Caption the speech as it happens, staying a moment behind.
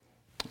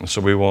And so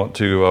we want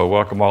to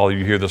welcome all of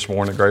you here this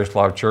morning at Grace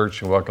Life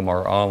Church and welcome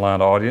our online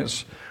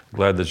audience.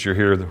 Glad that you're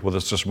here with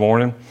us this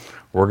morning.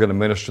 We're going to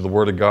minister the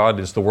Word of God.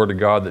 It's the Word of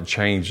God that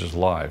changes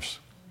lives.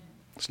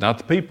 It's not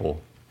the people.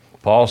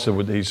 Paul said,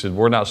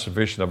 we're not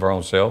sufficient of our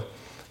own self.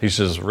 He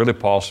says, really,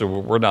 Paul said,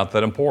 we're not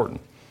that important.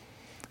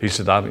 He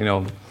said,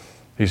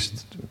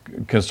 he's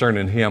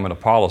concerning him and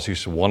Apollos. He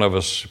said, one of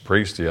us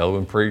preached, the other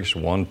one preached,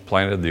 one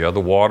planted, the other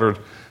watered.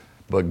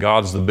 But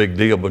God's the big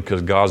deal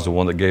because God's the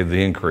one that gave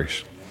the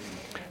increase.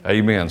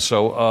 Amen.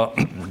 So,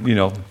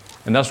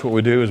 and that's what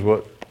we do is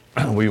what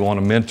we want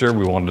to mentor.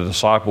 We want to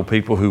disciple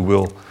people who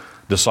will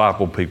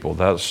disciple people.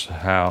 That's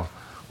how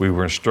we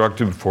were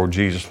instructed before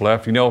Jesus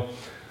left.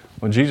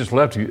 When Jesus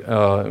left,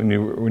 when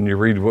you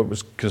read what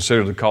was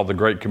considered called the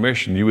Great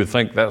Commission, you would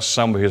think that's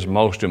some of his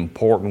most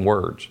important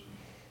words.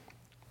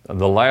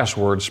 The last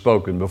word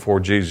spoken before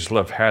Jesus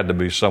left had to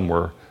be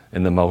somewhere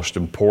in the most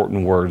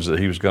important words that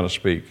he was going to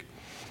speak.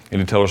 And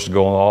he told us to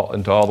go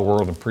into all the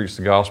world and preach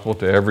the gospel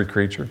to every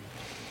creature.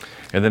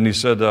 And then he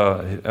said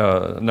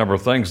a number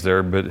of things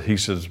there, but he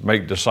says,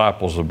 make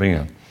disciples of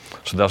men.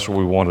 So that's what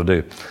we want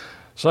to do.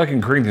 2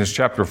 Corinthians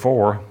chapter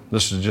 4,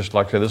 this is just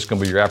like I said, this is going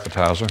to be your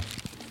appetizer.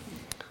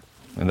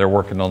 And they're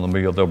working on the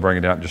meal. They'll bring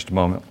it out in just a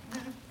moment.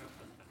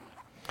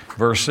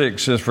 Verse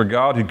 6 says, for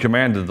God who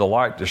commanded the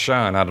light to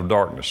shine out of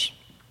darkness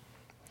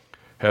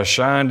has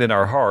shined in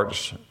our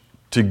hearts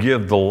to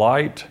give the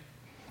light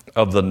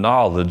of the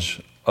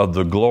knowledge of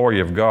the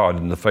glory of God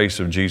in the face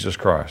of Jesus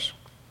Christ.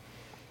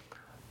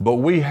 But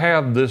we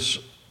have this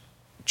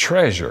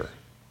treasure.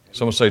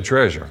 Someone say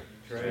treasure.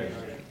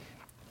 Treasure.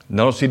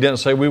 Notice he didn't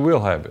say we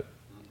will have it.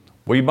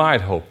 We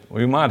might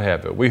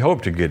have it. We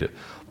hope to get it.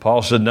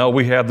 Paul said, no,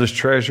 we have this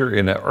treasure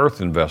in an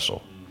earthen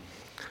vessel,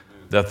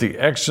 that the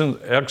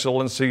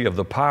excellency of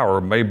the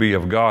power may be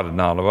of God and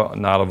not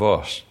of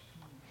us.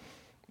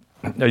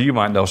 Now, you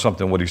might know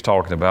something what he's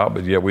talking about,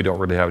 but yet we don't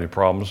really have any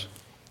problems.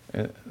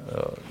 When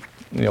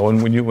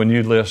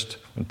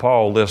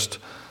Paul lists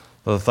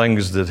the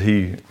things that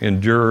he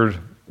endured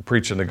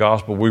preaching the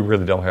gospel, we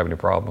really don't have any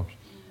problems.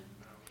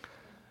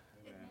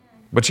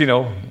 But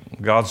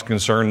God's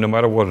concerned no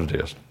matter what it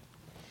is.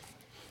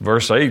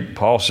 Verse 8,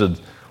 Paul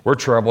said, we're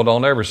troubled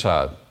on every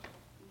side.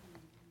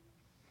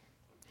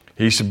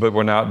 He said, but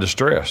we're not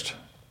distressed.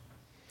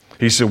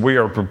 He said, we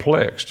are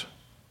perplexed,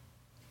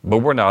 but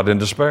we're not in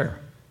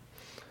despair.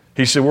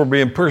 He said, we're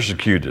being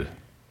persecuted,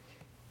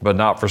 but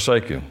not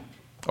forsaken,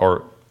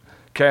 or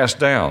cast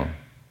down,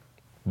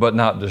 but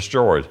not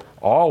destroyed,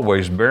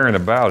 always bearing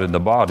about in the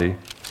body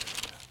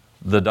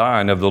the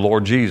dying of the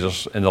Lord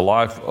Jesus, and the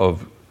life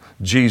of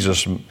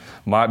Jesus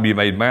might be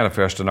made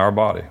manifest in our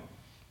body.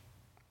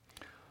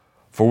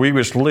 For we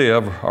which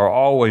live are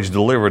always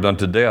delivered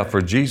unto death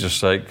for Jesus'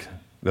 sake,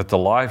 that the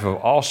life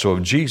also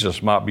of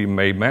Jesus might be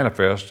made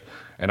manifest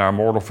in our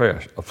mortal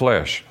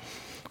flesh.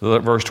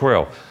 Verse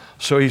 12.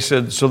 So he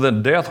said, so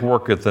then death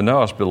worketh in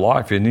us, but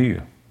life in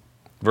you.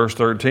 Verse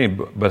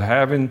 13,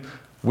 but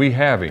we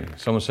having,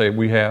 someone say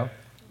we have.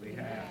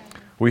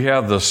 We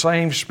have the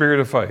same spirit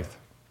of faith.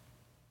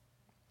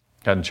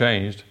 Hadn't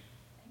changed.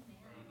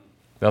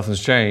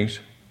 Nothing's changed.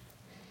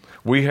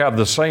 We have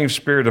the same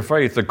spirit of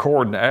faith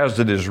according as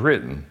it is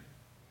written.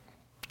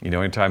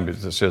 Anytime it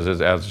says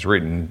as it's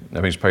written,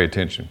 that means pay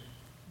attention.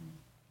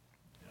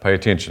 Pay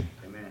attention.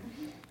 Amen.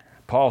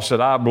 Paul said,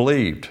 I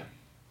believed,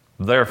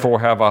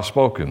 therefore have I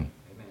spoken.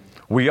 Amen.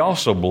 We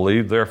also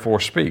believe, therefore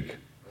speak,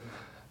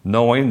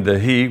 knowing that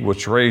he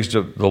which raised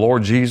up the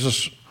Lord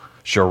Jesus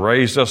shall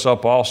raise us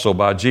up also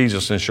by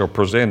Jesus and shall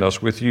present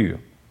us with you.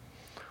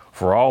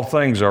 For all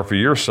things are for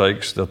your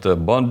sakes, that the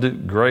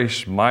abundant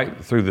grace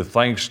might through the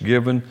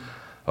thanksgiving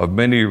of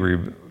many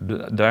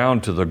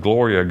redound to the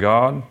glory of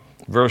God.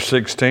 Verse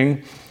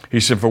 16, he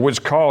said, for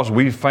which cause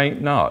we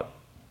faint not.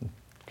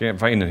 Can't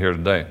faint in here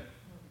today.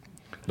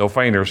 No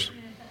fainters.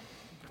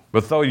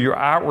 But though your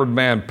outward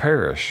man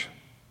perish,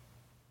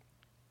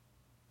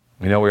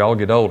 we all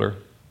get older.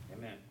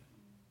 Amen.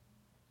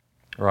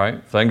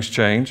 Right? Things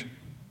change.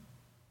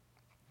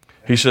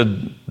 He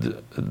said,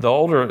 the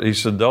older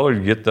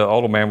you get, the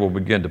older man will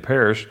begin to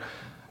perish.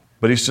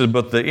 But he said,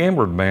 but the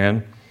inward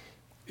man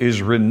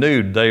is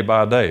renewed day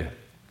by day.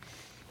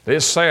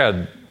 It's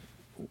sad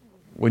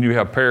when you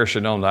have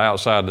perishing on the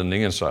outside and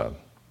the inside,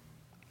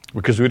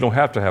 because we don't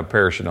have to have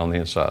perishing on the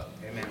inside.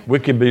 Amen. We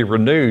can be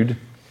renewed,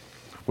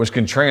 which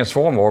can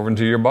transform over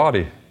into your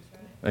body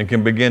and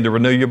can begin to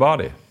renew your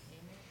body.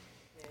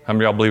 How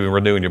many of y'all believe in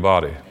renewing your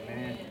body?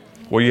 Amen.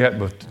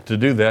 Well, to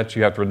do that,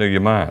 you have to renew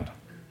your mind.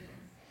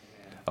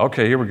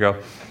 Okay, here we go.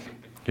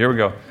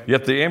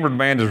 Yet the inward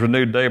man is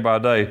renewed day by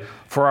day.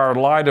 For our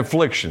light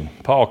affliction,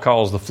 Paul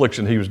calls the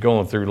affliction he was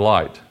going through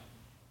light.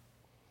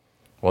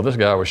 Well, this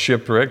guy was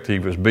shipwrecked. He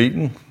was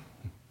beaten.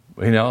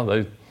 He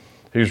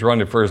was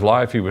running for his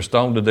life. He was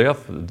stoned to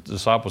death. The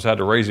disciples had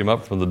to raise him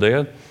up from the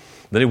dead.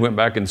 Then he went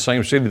back in the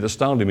same city that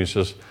stoned him. He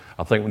says,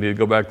 I think we need to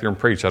go back there and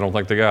preach. I don't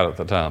think they got it at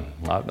the time.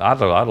 I'd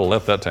have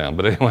left that town.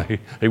 But anyway,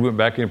 he went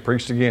back in and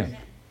preached again.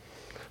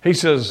 He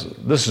says,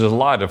 this is a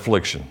light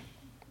affliction.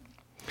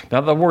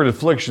 Now, the word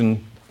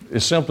affliction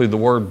is simply the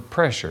word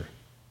pressure.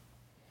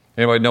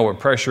 Anybody know what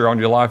pressure on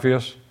your life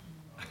is?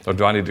 Or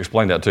do I need to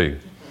explain that to you?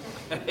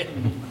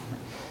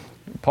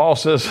 Paul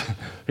says,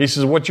 he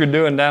says, what you're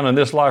doing down in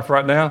this life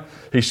right now,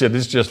 he said,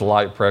 it's just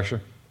light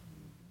pressure.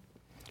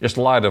 It's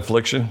light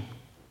affliction.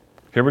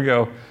 Here we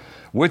go.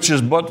 Which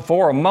is but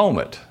for a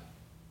moment.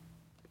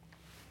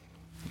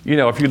 You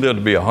know, if you live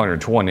to be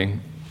 120,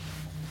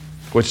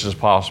 which is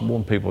possible,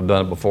 and people have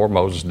done it before,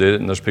 Moses did it,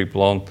 and there's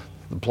people on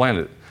the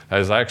planet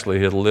that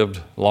have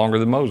lived longer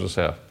than Moses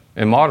have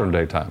in modern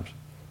day times.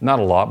 Not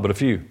a lot, but a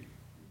few.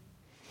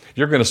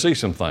 You're going to see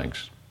some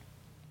things.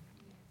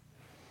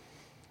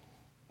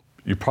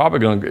 You're probably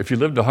going to, if you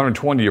lived to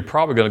 120, you're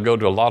probably going to go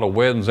to a lot of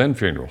weddings and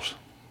funerals.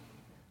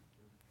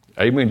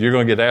 Amen. You're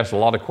going to get asked a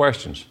lot of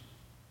questions.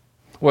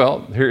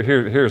 Well,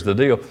 here's the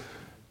deal.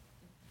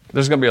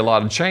 There's going to be a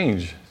lot of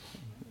change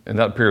in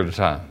that period of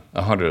time,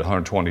 100,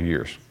 120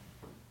 years.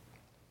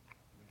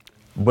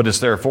 But it's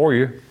there for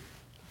you.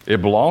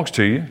 It belongs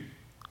to you.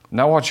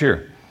 Now watch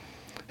here.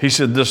 He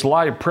said, this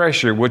light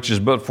pressure, which is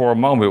but for a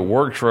moment,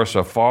 works for us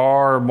a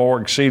far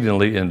more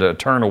exceedingly in the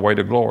eternal way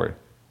to glory.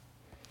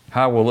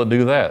 How will it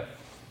do that?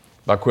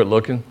 By quit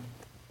looking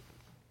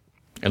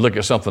and look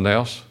at something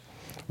else.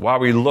 While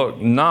we look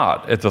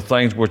not at the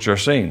things which are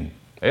seen.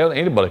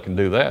 Anybody can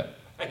do that.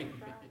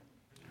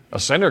 A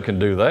sinner can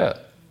do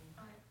that.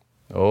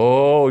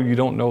 Oh, you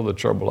don't know the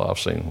trouble I've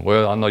seen.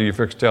 Well, I know you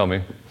fixed to tell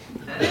me.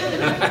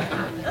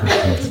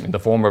 In the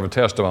form of a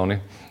testimony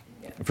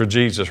for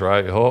Jesus,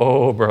 right?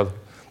 Oh, brother,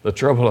 the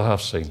trouble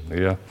I've seen.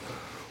 Yeah.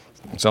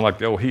 It sounds like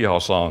the old hee-haw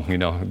song, you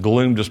know,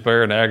 gloom,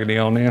 despair, and agony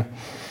on there.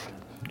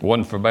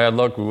 Wasn't for bad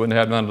luck, we wouldn't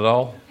have none at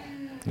all.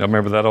 Y'all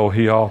remember that old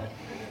hee-haw?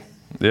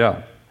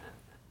 Yeah.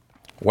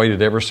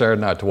 Waited every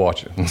Saturday night to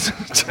watch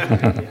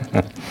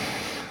it.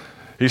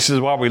 He says,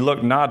 while we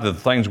look not at the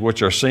things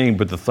which are seen,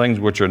 but the things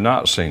which are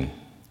not seen.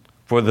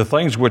 For the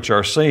things which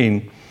are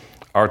seen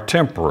are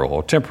temporal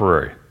or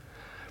temporary.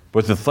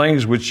 But the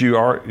things which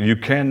you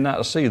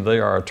cannot see, they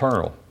are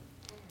eternal.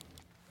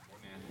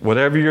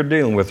 Whatever you're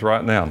dealing with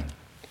right now,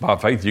 by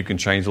faith you can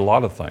change a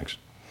lot of things.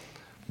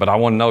 But I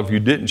want to know if you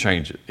didn't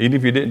change it. Even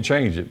if you didn't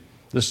change it,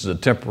 this is a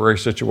temporary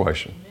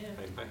situation.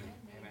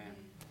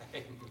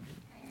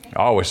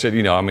 I always said,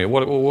 you know, I mean,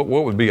 what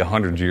would be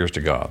 100 years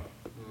to God?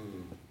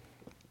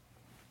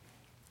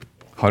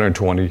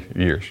 120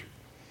 years.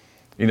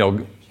 You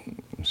know,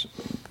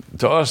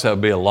 to us that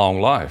would be a long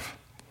life.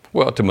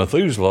 Well, to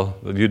Methuselah,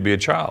 you'd be a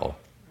child.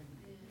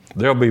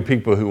 There'll be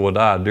people who will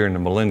die during the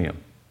millennium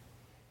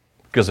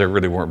because they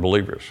really weren't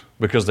believers,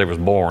 because they was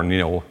born,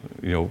 you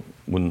know,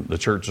 when the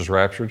church is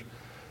raptured,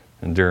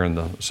 and during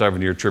the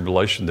 7-year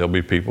tribulation, there'll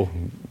be people.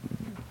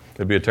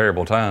 It'll be a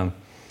terrible time,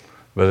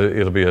 but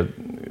there'll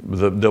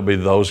be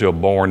those who are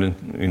born,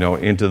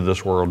 into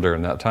this world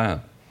during that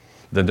time.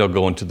 Then they'll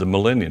go into the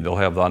millennium. They'll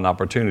have an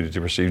opportunity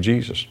to receive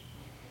Jesus,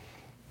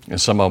 and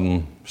some of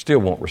them still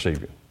won't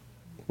receive it,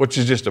 which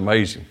is just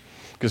amazing.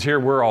 Because here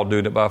we're all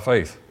doing it by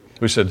faith.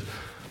 We said,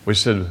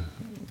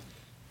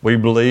 we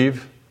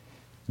believe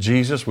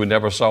Jesus. We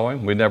never saw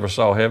him. We never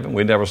saw heaven.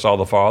 We never saw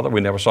the Father.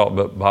 We never saw it,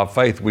 but by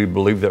faith we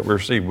believe that we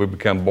receive. We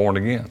become born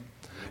again.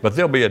 But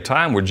there'll be a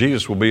time where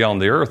Jesus will be on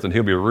the earth and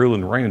he'll be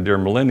ruling and reigning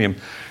during millennium.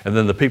 And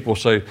then the people will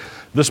say,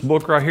 this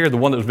book right here, the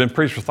one that's been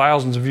preached for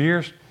thousands of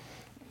years,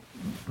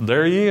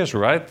 there he is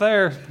right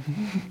there.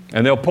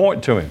 And they'll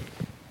point to him.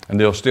 And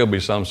there'll still be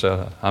some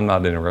say, I'm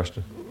not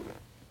interested.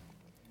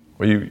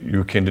 Well,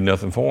 you can do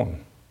nothing for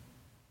him.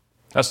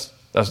 That's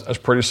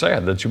pretty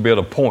sad that you'll be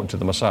able to point to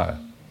the Messiah.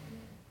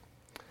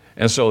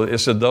 And so it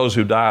said those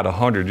who died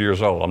 100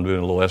 years old. I'm doing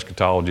a little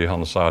eschatology on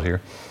the side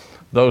here.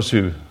 Those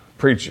who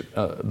preach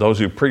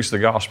the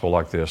gospel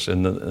like this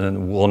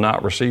and will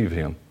not receive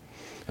him,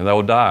 and they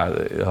will die.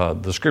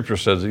 The scripture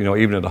says,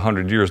 even at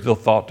 100 years, they're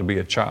thought to be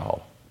a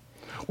child.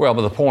 Well,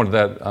 but the point of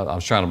that I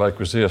was trying to make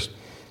was this.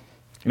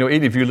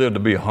 Even if you live to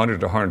be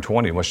 100 or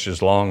 120, which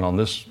is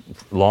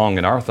long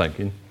in our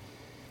thinking,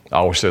 I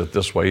always said it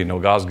this way,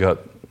 God's got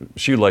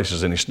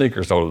shoelaces in his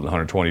sneakers older than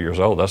 120 years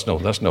old.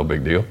 That's no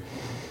big deal.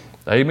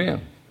 Amen.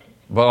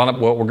 But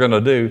what we're going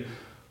to do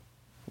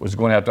is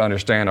going to have to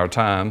understand our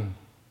time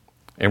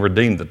and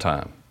redeem the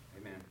time.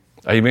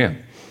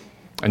 Amen.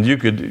 And you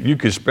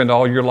could spend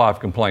all your life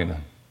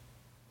complaining.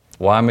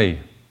 Why me?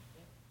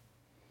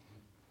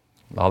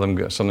 Some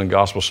of them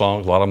gospel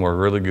songs, a lot of them were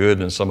really good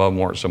and some of them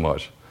weren't so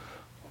much.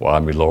 Why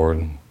me,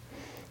 Lord?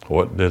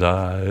 What did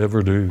I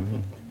ever do?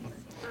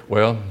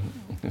 Well,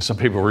 some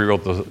people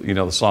rewrote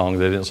the song.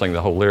 They didn't sing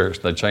the whole lyrics.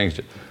 They changed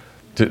it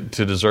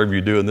to deserve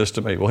you doing this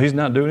to me. Well, he's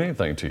not doing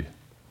anything to you.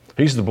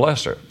 He's the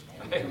blesser.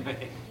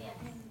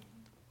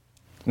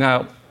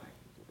 Now,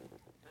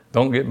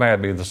 don't get mad at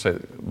me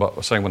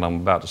for saying what I'm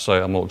about to say.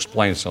 I'm going to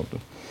explain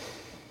something.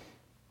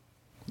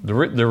 The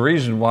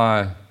reason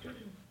why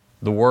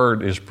the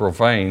word is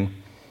profane,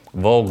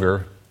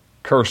 vulgar,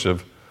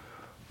 cursive,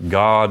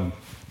 God,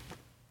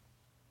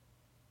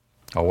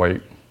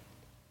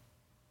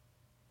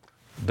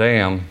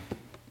 damn,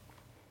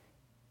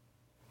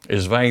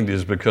 is vain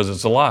is because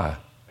it's a lie.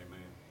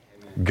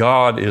 Amen.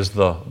 God is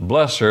the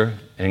blesser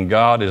and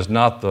God is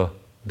not the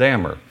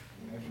dammer.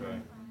 That's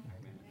right.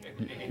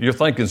 Your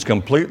thinking's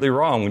completely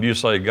wrong when you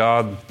say,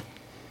 God,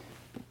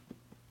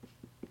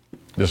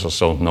 this is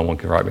so no one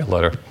can write me a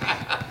letter.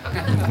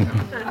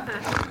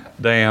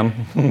 Damn.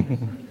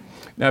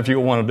 Now, if you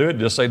want to do it,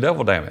 just say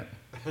devil damn it.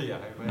 Yeah,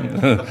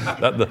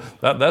 amen.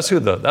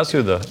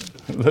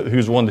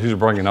 Who's one who's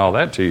bringing all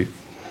that to you.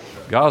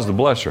 God's the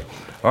blesser.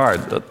 All right.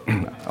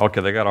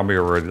 Okay, they got our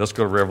meal ready. Let's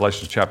go to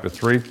Revelation chapter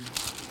 3.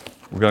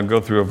 We're going to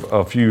go through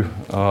a few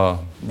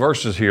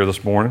verses here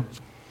this morning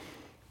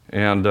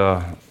and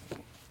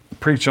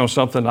preach on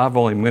something I've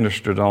only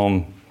ministered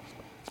on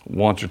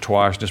once or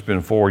twice. It's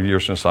been 4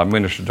 years since I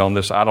ministered on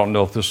this. I don't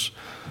know if this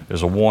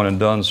is a one and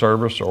done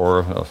service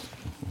or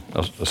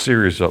a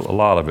series, a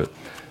lot of it.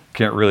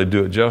 Can't really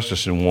do it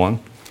justice in one.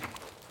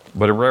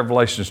 But in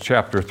Revelations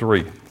chapter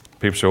 3,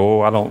 people say,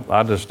 "Oh, I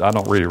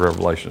don't read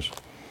Revelations.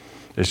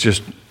 It's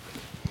just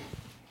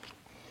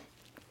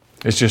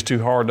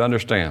too hard to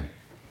understand.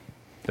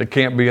 It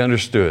can't be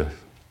understood."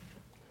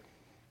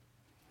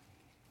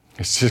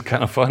 It's just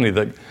kind of funny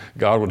that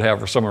God would have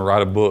for someone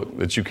write a book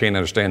that you can't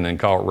understand and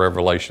call it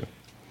Revelation.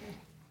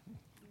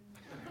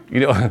 You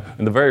know,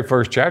 in the very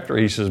first chapter,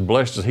 he says,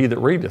 "Blessed is he that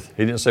readeth."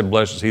 He didn't say,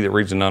 "Blessed is he that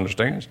reads and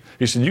understands."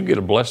 He said, "You get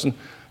a blessing,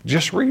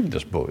 just read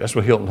this book." That's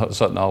what Hilton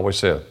Sutton always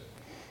said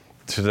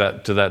to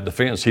that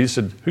defense. He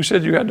said, "Who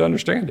said you had to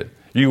understand it?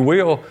 You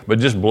will, but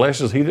just blessed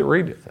is he that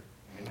readeth."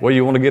 Well,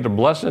 you want to get a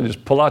blessing,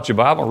 just pull out your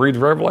Bible and read the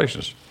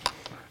Revelations.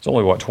 It's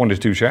only,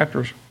 22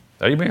 chapters?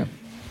 Amen.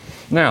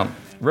 Now,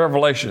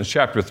 Revelation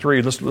chapter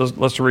 3,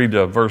 let's read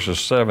verses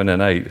 7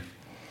 and 8.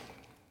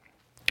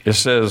 It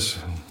says,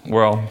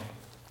 well,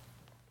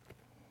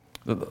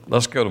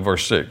 let's go to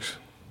verse 6.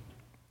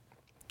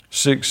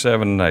 6,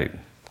 7, and 8.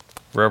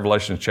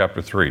 Revelation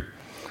chapter 3.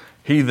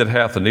 He that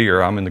hath an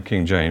ear, I'm in the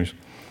King James,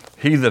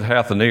 he that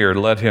hath an ear,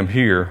 let him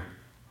hear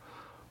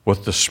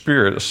what the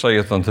Spirit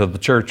saith unto the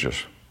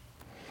churches.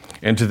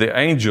 And to the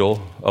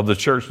angel of the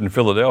church in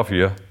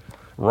Philadelphia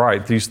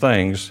write these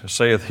things,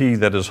 saith he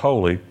that is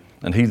holy,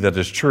 and he that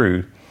is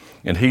true,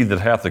 and he that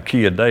hath the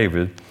key of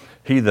David,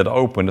 he that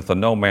openeth and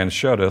no man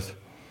shutteth,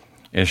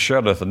 and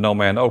shutteth and no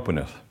man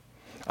openeth.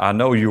 I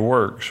know your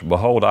works.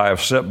 Behold, I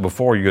have set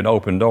before you an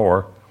open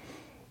door,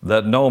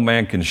 that no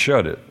man can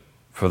shut it.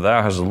 For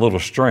thou hast a little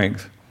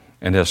strength,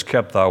 and hast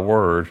kept thy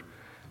word,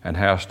 and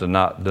hast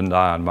not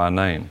denied my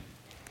name.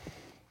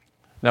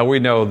 Now we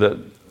know that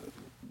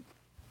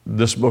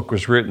this book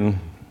was written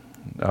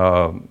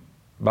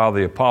by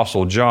the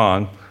Apostle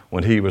John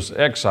when he was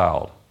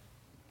exiled.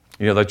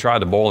 You know, they tried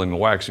to boil him in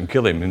wax and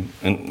kill him,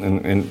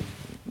 and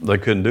they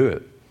couldn't do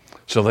it.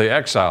 So they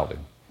exiled him.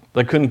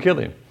 They couldn't kill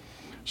him.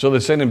 So they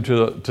sent him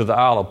to the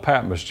Isle of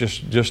Patmos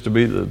just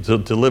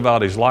to live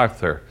out his life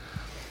there.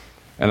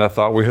 And I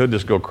thought, well, he'll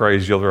just go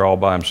crazy over there all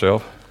by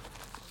himself.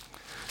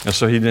 And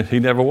so he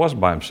never was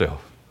by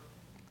himself.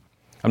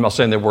 I'm not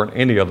saying there weren't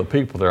any other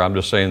people there. I'm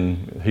just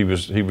saying he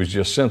was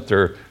just sent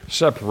there,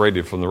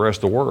 separated from the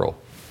rest of the world.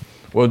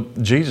 Well,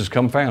 Jesus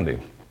come found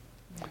him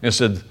and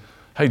said,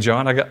 "Hey,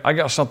 John, I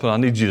got something I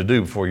need you to do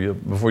before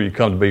you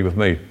come to be with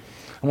me.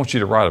 I want you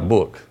to write a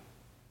book."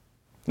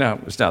 Now,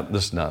 this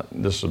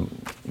is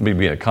me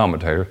being a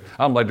commentator.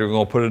 I'm later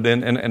going to put it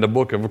in a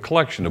book of a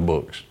collection of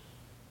books.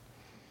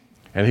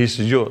 And he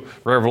says,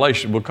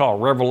 Revelation, we'll call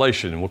it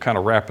Revelation, and we'll kind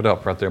of wrap it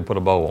up right there and put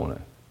a bow on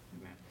it,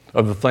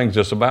 of the things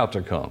that's about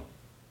to come.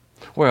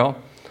 Well,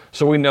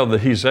 so we know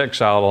that he's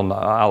exiled on the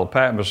Isle of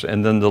Patmos,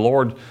 and then the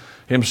Lord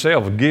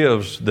himself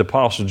gives the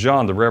Apostle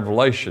John the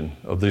revelation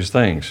of these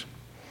things.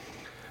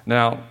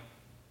 Now,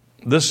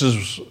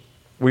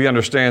 we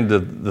understand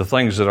that the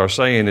things that are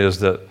saying is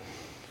that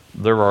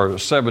there are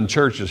 7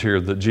 churches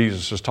here that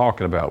Jesus is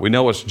talking about. We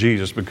know it's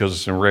Jesus because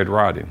it's in red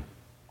writing.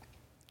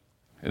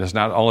 And it's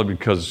not only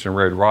because it's in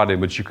red writing,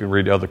 but you can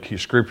read other key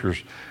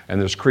scriptures, and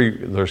there's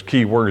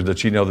key words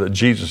that you know that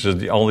Jesus is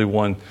the only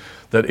one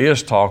that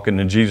is talking,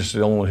 and Jesus is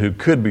the only one who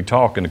could be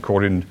talking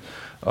according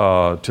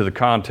to the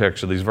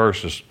context of these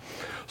verses.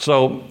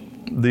 So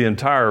the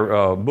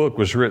entire book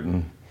was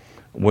written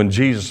when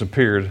Jesus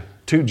appeared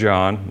to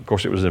John. Of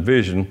course, it was a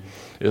vision.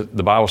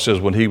 The Bible says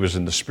when he was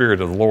in the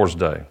spirit of the Lord's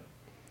day.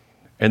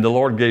 And the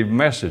Lord gave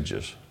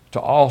messages to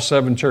all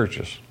 7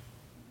 churches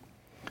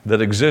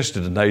that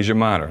existed in Asia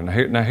Minor.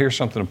 Now here's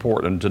something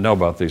important to know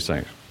about these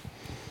things.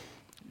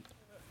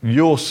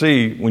 You'll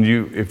see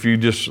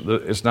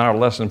it's not our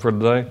lesson for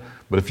today,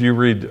 but if you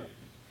read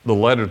the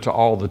letter to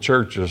all the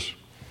churches,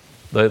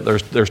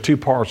 there's 2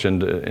 parts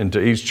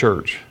into each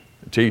church,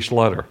 to each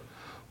letter.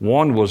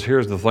 One was,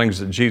 here's the things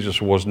that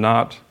Jesus was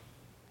not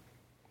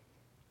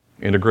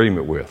in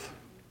agreement with.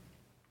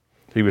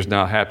 He was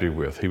not happy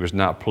with. He was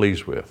not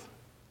pleased with.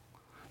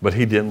 But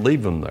he didn't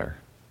leave them there.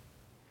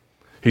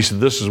 He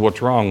said, this is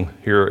what's wrong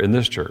here in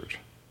this church.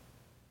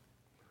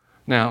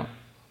 Now,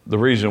 the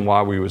reason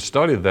why we would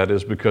study that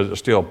is because it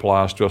still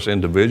applies to us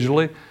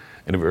individually,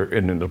 and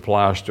it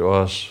applies to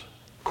us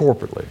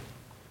corporately.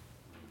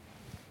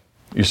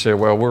 You say,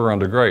 well, we're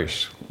under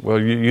grace. Well,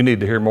 you need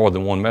to hear more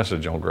than one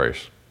message on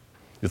grace.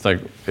 You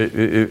think,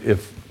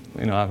 if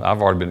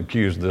I've already been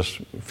accused of this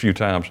a few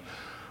times.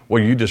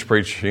 Well, you just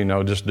preach,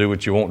 just do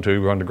what you want to,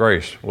 run to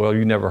grace. Well,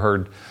 you never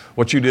heard.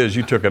 What you did is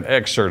you took an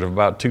excerpt of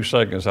about 2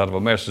 seconds out of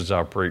a message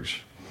I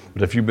preached.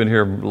 But if you've been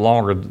here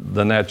longer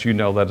than that, you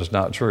know that is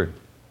not true.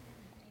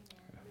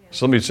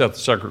 So let me set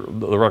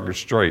the record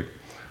straight.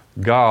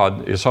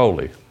 God is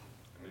holy.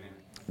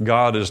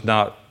 God is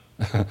not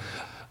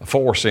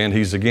for sin,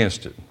 he's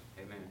against it.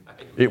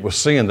 It was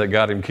sin that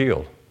got him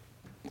killed.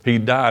 He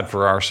died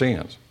for our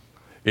sins.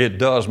 It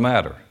does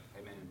matter.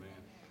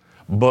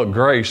 But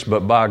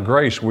by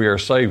grace we are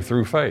saved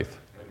through faith.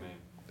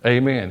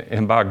 Amen.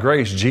 And by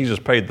grace, Jesus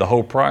paid the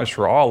whole price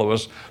for all of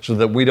us so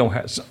that we don't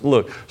have,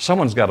 look,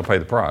 someone's got to pay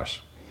the price.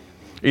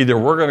 Either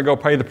we're going to go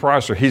pay the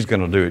price or he's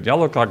going to do it. Y'all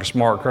look like a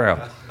smart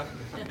crowd.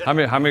 How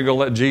many going to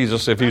let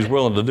Jesus, if he's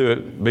willing to do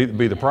it,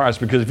 be the price?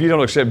 Because if you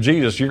don't accept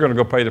Jesus, you're going to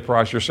go pay the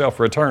price yourself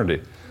for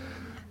eternity.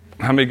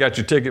 How many got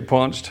your ticket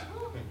punched?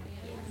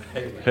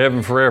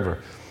 Heaven forever.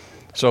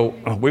 So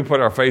we put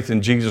our faith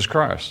in Jesus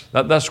Christ.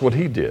 That's what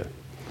he did.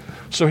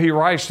 So he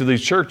writes to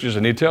these churches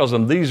and he tells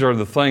them, these are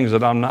the things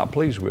that I'm not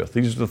pleased with.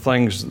 These are the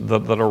things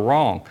that are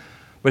wrong.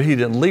 But he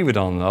didn't leave it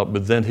on them,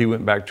 but then he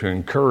went back to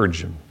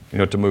encourage them,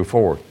 to move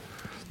forward.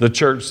 The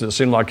church that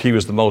seemed like he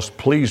was the most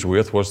pleased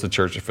with was the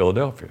church of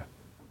Philadelphia.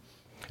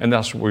 And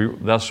that's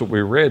what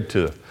we read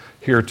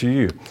here to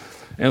you.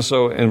 And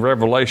so in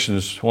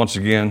Revelations, once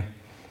again,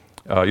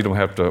 you don't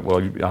have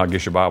to, I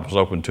guess your Bible's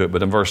open to it,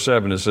 but in verse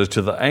 7 it says,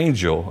 to the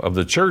angel of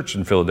the church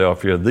in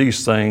Philadelphia,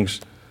 these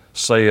things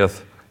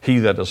saith he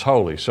that is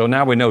holy. So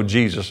now we know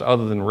Jesus,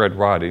 other than red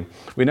writing,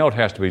 we know it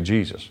has to be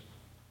Jesus.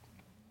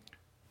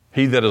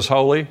 He that is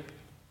holy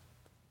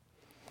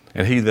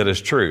and he that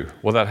is true.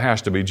 Well, that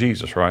has to be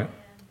Jesus, right?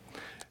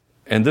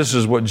 And this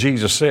is what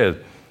Jesus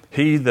said,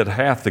 he that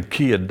hath the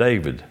key of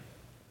David.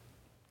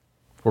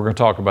 We're going to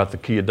talk about the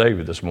key of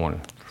David this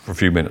morning for a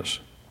few minutes.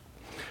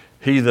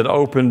 He that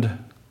opened,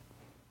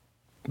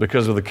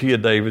 because of the key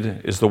of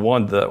David, is the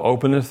one that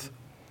openeth,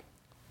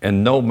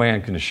 and no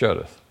man can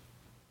shutteth.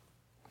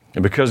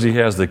 And because he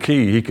has the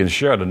key, he can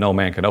shut and no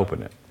man can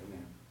open it.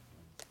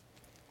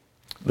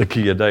 The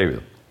key of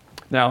David.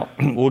 Now,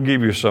 we'll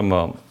give you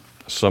some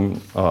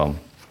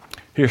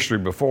history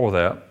before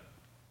that.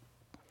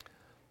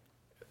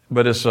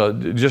 But it's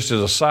just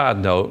as a side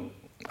note,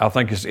 I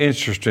think it's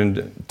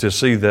interesting to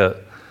see that,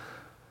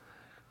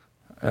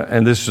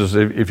 and this is,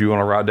 if you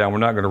want to write down, we're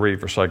not going to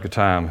read for sake of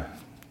time,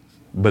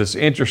 but it's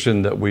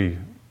interesting that we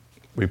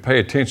pay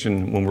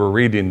attention when we're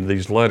reading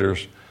these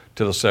letters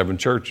to the 7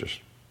 churches.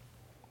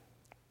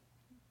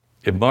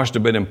 It must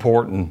have been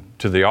important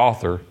to the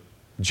author,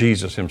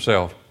 Jesus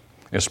himself,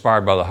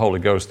 inspired by the Holy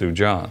Ghost through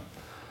John.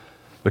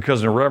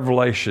 Because in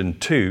Revelation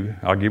 2,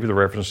 I'll give you the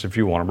reference if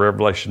you want,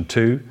 Revelation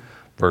 2,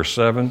 verse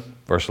 7,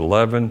 verse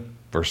 11,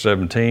 verse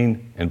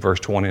 17, and verse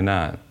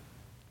 29.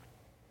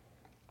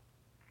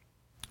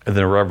 And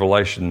then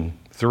Revelation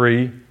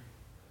 3,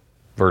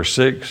 verse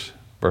 6,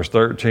 verse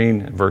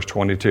 13, and verse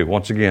 22.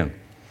 Once again,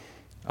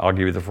 I'll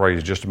give you the phrase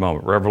in just a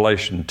moment.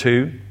 Revelation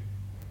 2,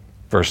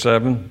 verse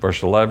 7,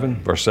 verse 11,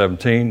 verse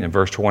 17, and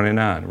verse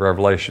 29.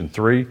 Revelation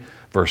 3,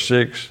 verse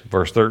 6,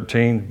 verse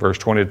 13, verse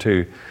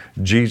 22.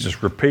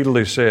 Jesus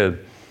repeatedly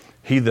said,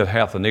 he that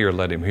hath an ear,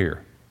 let him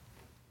hear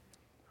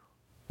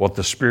what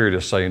the Spirit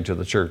is saying to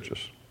the churches.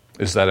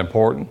 Is that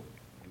important?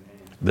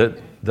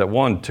 That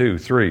 1, 2,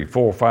 3,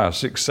 4, 5,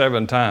 6,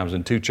 7 times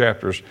in 2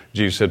 chapters,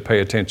 Jesus said,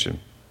 pay attention.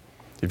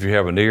 If you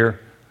have an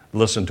ear,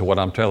 listen to what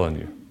I'm telling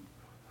you.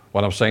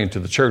 What I'm saying to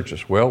the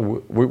churches. Well,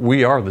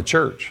 we are the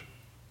church.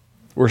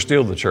 We're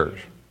still the church.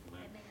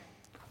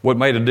 What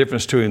made a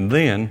difference to him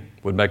then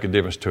would make a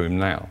difference to him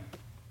now.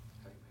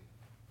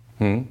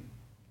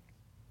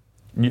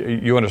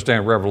 You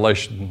understand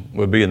Revelation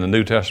would be in the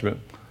New Testament,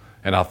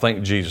 and I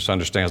think Jesus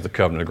understands the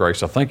covenant of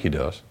grace. I think he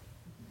does.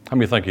 How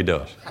many think he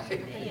does?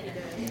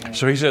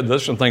 So he said,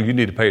 there's some things you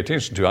need to pay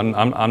attention to.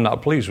 I'm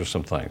not pleased with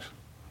some things.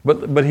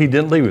 But he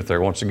didn't leave it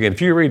there. Once again,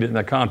 if you read it in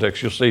that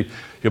context,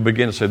 you'll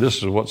begin to say, this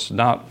is what's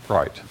not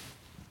right.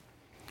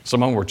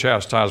 Some of them were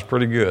chastised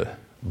pretty good.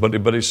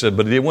 But he said,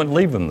 but he wouldn't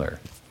leave them there.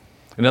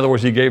 In other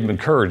words, he gave them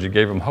courage. He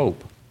gave them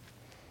hope.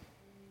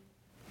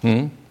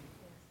 He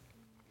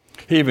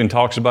even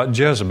talks about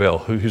Jezebel,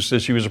 who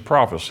says she was a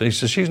prophetess. He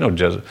says, she's no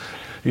Jezebel.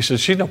 He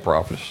says, she's no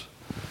prophetess.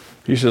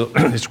 He says,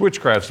 it's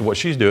witchcraft is what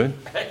she's doing.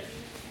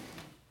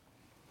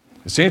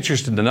 It's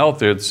interesting to note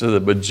there,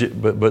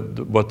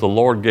 but the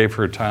Lord gave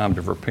her time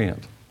to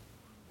repent.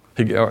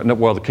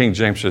 The King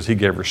James says he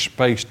gave her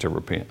space to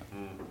repent.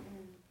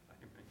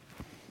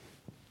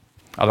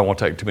 I don't want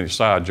to take too many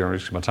side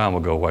journeys because my time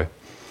will go away.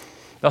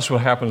 That's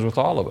what happens with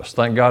all of us.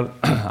 Thank God.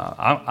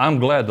 I'm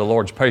glad the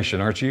Lord's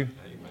patient, aren't you?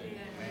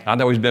 Amen. I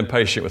know he's been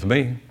patient with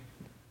me. Amen.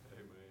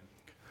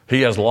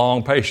 He has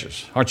long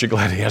patience. Aren't you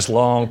glad he has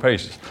long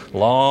patience?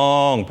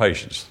 Long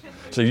patience.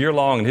 See, your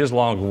long and his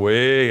long is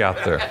way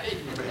out there.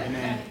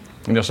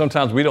 Amen.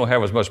 Sometimes we don't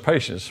have as much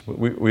patience.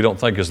 We don't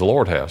think as the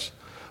Lord has.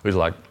 We're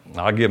like,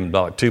 I'll give him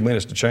about 2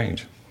 minutes to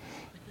change.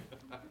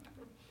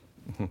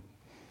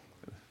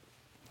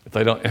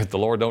 If the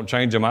Lord don't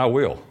change them, I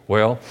will.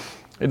 Well,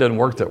 It doesn't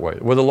work that way.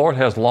 Well, the Lord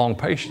has long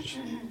patience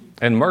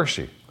and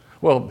mercy.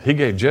 Well, he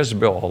gave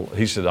Jezebel,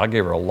 he said, I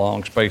gave her a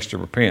long space to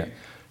repent.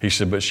 He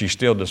said, but she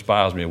still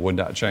despised me and would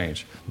not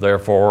change.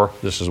 Therefore,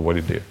 this is what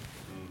he did.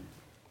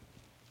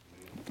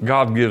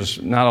 God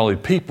gives not only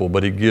people,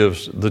 but he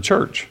gives the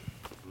church.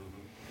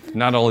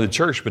 Not only the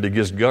church, but he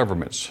gives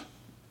governments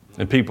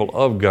and people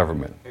of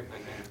government.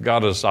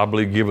 God has, I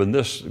believe, given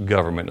this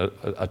government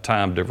a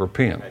time to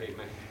repent.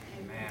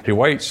 He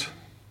waits.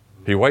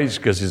 He waits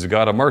because he's a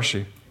God of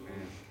mercy.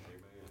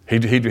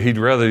 He'd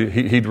rather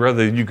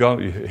you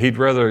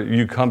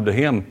come to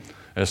him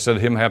instead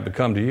of him have to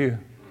come to you.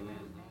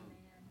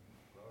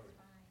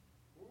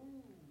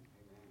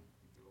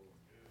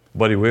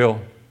 But he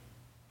will.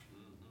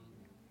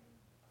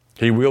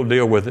 He will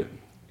deal with it.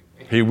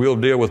 He will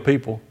deal with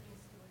people.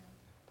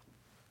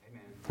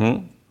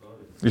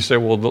 You say,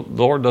 well, the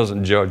Lord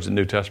doesn't judge the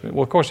New Testament.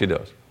 Well, of course he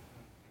does.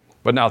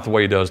 But not the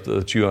way he does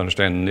that you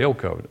understand in the Old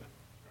Covenant.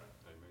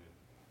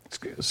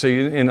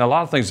 See, and a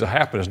lot of things that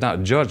happen is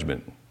not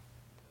judgment.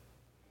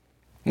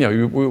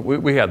 You know,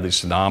 we had these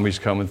tsunamis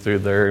coming through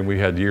there, and we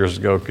had years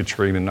ago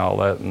Katrina and all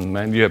that, and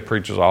man, you had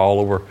preachers all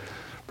over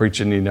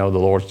preaching, you know, the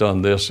Lord's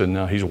done this,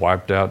 and he's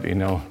wiped out, you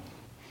know,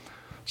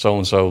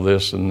 so-and-so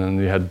this, and then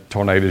you had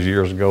tornadoes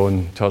years ago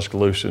in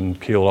Tuscaloosa and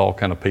killed all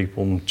kind of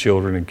people and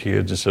children and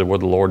kids and said, well,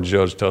 the Lord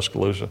judged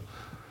Tuscaloosa.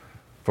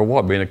 For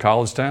what, being a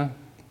college town?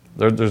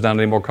 There's not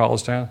any more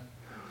college town?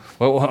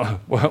 Well,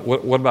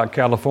 what about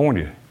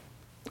California,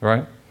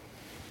 right?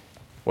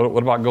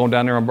 What about going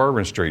down there on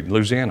Bourbon Street,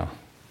 Louisiana?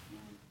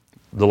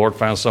 The Lord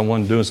found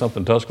someone doing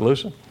something in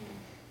Tuscaloosa?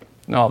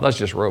 No, that's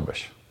just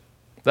rubbish.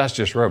 That's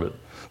just rubbish.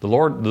 The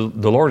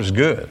Lord is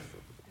good.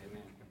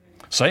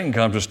 Satan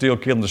comes to steal,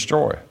 kill, and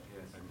destroy.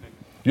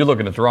 You're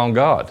looking at the wrong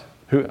God.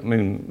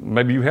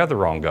 Maybe you have the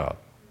wrong God.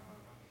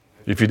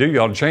 If you do, you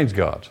ought to change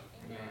God.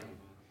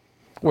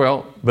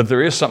 Well, but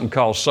there is something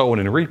called sowing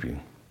and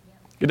reaping.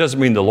 It doesn't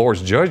mean the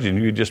Lord's judging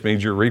you. It just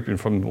means you're reaping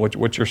from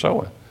what you're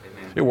sowing.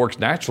 It works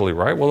naturally,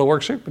 right? Well, it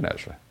works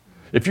supernaturally.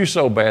 If you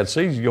sow bad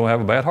seeds, you're going to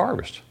have a bad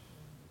harvest.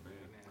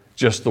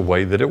 Just the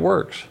way that it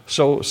works.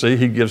 So, see,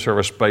 he gives her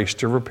a space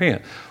to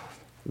repent.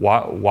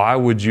 Why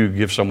would you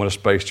give someone a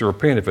space to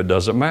repent if it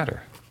doesn't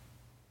matter?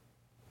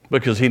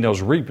 Because he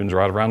knows reaping's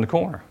right around the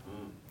corner.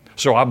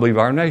 So I believe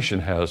our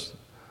nation has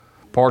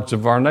parts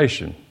of our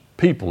nation,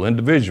 people,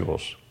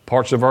 individuals,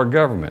 parts of our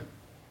government,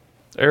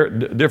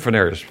 different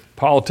areas,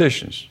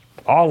 politicians,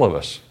 all of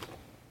us.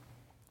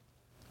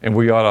 And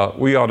we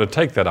ought to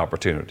take that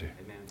opportunity.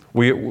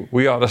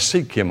 We ought to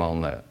seek him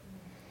on that.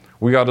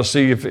 We ought to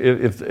see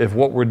if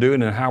what we're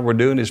doing and how we're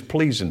doing is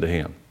pleasing to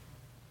him.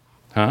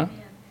 Huh?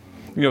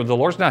 You know, the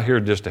Lord's not here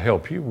just to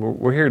help you.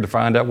 We're here to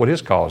find out what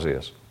his cause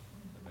is.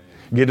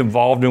 Get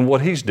involved in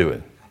what he's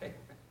doing.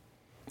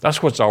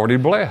 That's what's already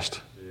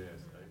blessed.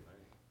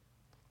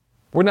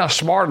 We're not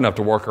smart enough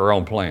to work our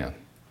own plan.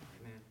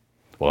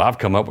 Well, I've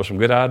come up with some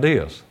good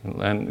ideas.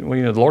 And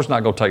you know, the Lord's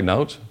not going to take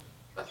notes.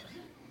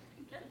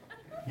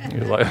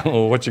 He's like,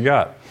 oh, what you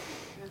got?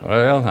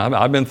 Well,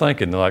 I've been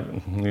thinking, like,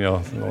 you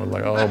know,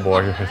 like, oh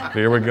boy,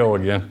 here we go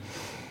again.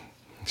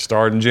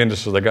 Starting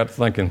Genesis, they got to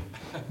thinking.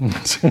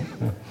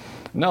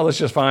 No, let's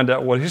just find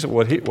out what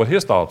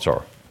his thoughts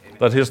are.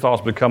 Let his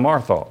thoughts become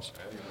our thoughts.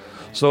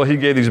 So he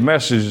gave these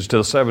messages to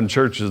the 7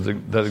 churches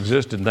that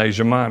existed in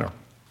Asia Minor.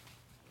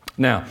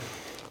 Now,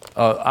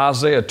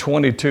 Isaiah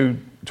 22,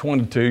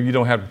 you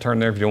don't have to turn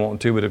there if you don't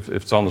want to, but if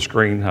it's on the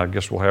screen, I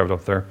guess we'll have it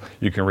up there.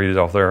 You can read it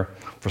off there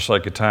for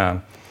sake of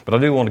time. But I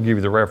do want to give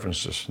you the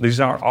references. These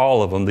aren't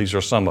all of them. These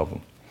are some of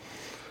them.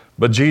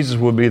 But Jesus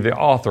will be the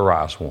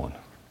authorized one.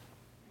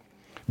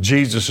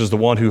 Jesus is the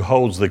one who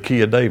holds the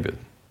key of David.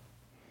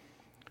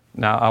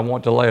 Now, I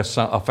want to lay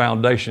a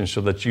foundation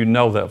so that you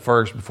know that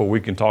first before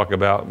we can talk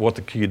about what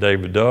the key of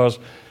David does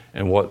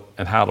and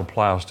how it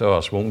applies to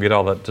us. We won't get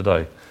all that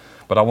today.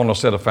 But I want to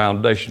set a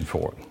foundation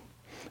for it.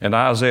 And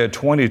Isaiah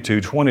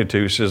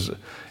 22 says,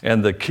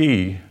 and the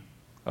key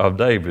of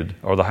David,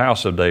 or the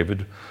house of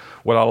David,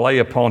 will I lay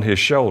upon his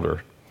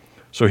shoulder.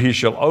 So he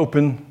shall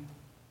open,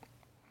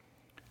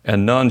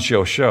 and none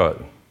shall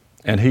shut,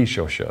 and he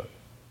shall shut.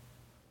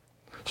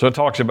 So it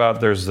talks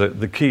about there's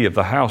the key of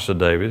the house of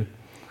David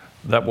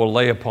that will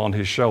lay upon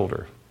his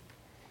shoulder.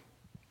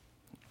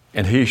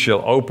 And he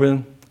shall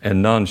open,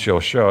 and none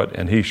shall shut,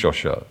 and he shall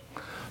shut.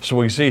 So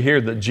we see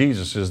here that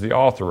Jesus is the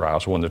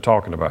authorized one they're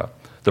talking about.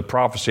 The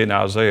prophecy in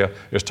Isaiah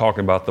is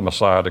talking about the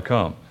Messiah to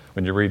come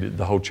when you read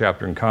the whole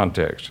chapter in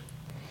context.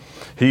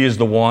 He is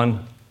the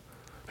one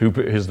who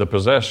is the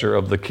possessor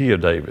of the key of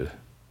David.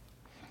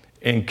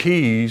 And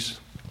keys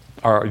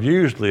are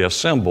usually a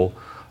symbol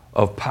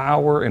of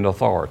power and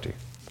authority.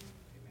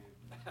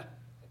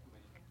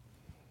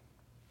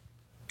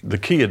 The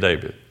key of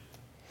David.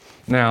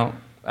 Now,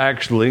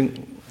 actually,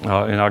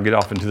 and I'll get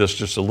off into this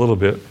just a little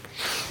bit,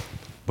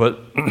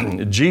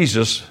 but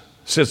Jesus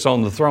sits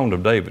on the throne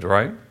of David,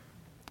 right?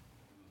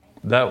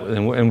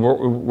 And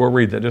we'll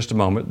read that in just a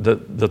moment,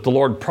 that the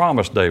Lord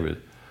promised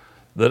David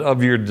that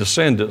of your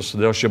descendants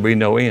there shall be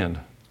no end.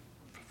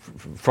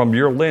 From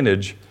your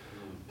lineage,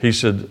 He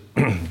said,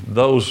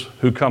 those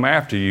who come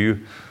after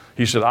you,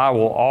 he said, I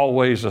will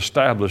always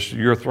establish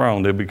your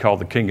throne. They'll be called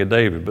the King of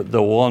David, but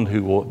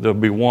there'll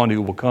be one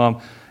who will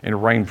come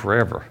and reign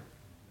forever.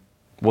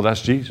 Well,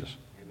 that's Jesus.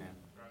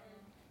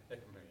 Amen.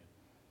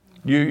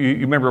 You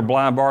remember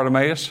blind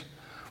Bartimaeus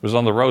was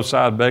on the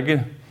roadside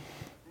begging?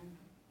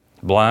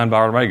 Blind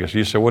Bartimaeus.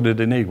 You said, what did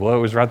he need? Well, it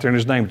was right there in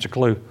his name. It's a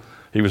clue.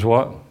 He was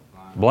what?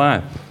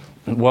 Blind.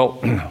 Well,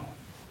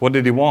 what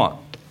did he want?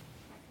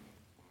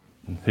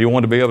 He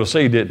wanted to be able to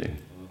see, didn't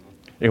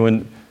he? And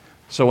when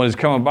he's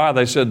coming by,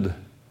 they said,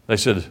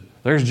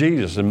 there's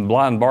Jesus. And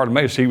blind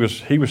Bartimaeus, he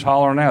was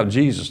hollering out,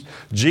 Jesus,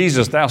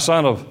 thou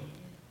son of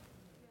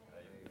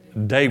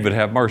David,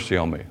 have mercy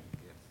on me.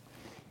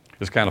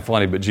 It's kind of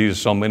funny, but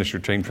Jesus' own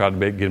ministry team tried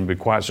to get him to be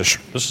quiet. Said,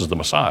 this is the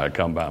Messiah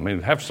come by. I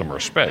mean, have some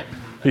respect.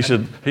 He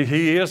said,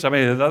 he is. I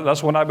mean,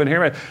 that's what I've been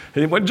hearing.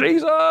 He went,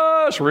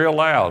 Jesus, real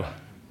loud.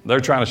 They're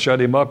trying to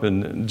shut him up,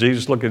 and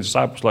Jesus looked at the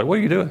disciples like, what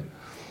are you doing?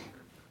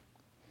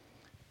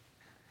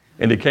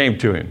 And he came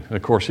to him. And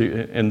of course,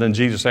 and then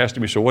Jesus asked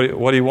him, he said,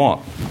 what do you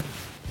want?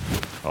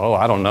 Oh,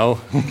 I don't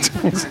know.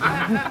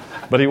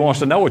 But he wants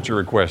to know what your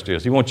request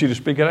is. He wants you to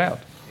speak it out.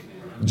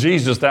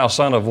 Jesus, thou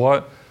son of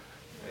what?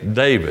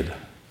 David.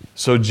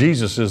 So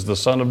Jesus is the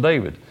son of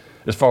David,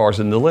 as far as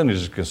in the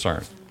lineage is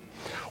concerned.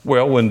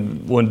 Well,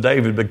 when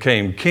David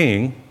became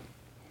king,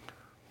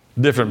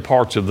 different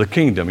parts of the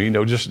kingdom,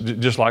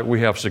 just like we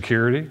have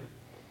security,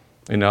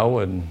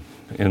 and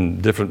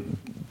in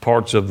different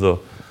parts of the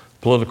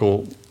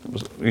political,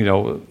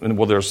 and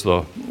whether it's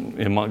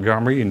in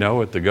Montgomery,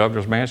 at the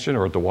governor's mansion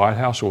or at the White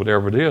House or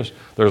whatever it is,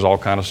 there's all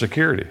kind of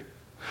security.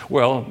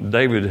 Well,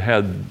 David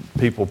had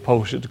people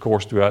posted, of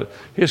course, throughout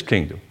his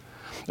kingdom.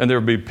 And there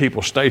would be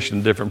people stationed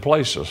in different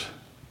places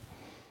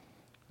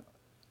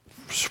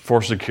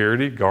for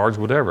security, guards,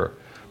 whatever.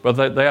 But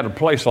they had a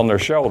place on their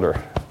shoulder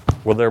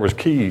where there was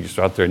keys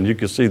out there, and you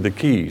could see the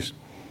keys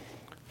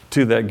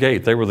to that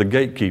gate. They were the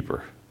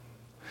gatekeeper.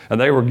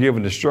 And they were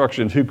given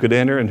instructions who could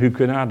enter and who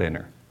could not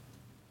enter.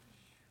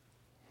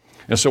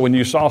 And so when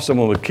you saw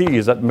someone with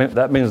keys, that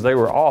means they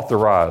were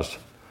authorized.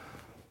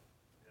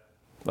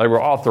 They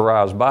were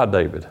authorized by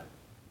David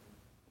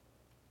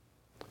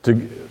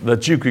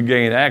that you could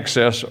gain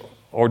access,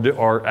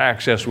 or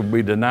access would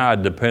be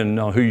denied depending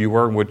on who you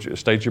were and which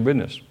state your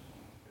business.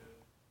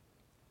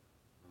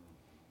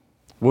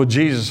 Well,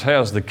 Jesus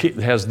has the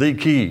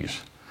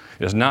keys.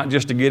 It's not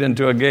just to get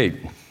into a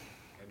gate.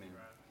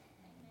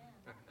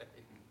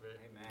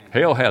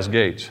 Hell has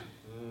gates.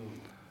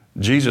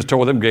 Jesus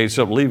tore them gates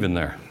up leaving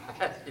there.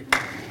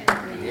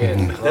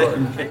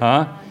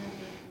 Huh?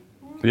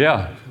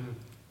 Yeah.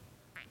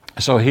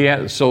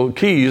 So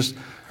keys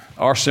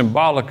are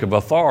symbolic of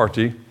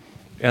authority,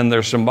 and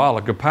they're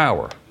symbolic of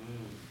power.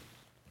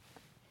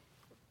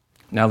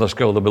 Now let's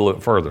go a little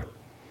bit further.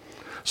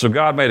 So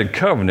God made a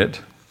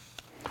covenant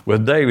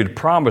with David,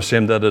 promised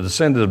him that a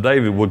descendant of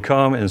David would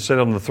come and sit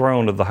on the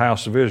throne of the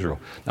house of Israel.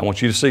 Now I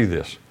want you to see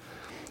this.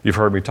 You've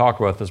heard me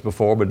talk about this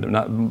before,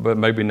 but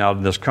maybe not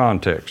in this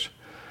context.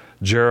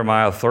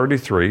 Jeremiah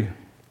 33,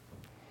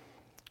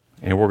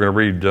 and we're going to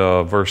read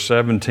verse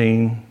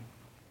 17,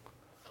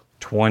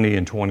 20,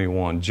 and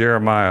 21.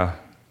 Jeremiah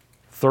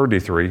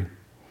 33,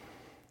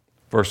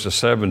 verses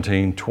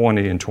 17,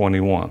 20, and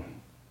 21.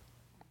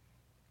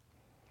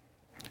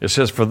 It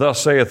says, for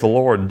thus saith the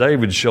Lord,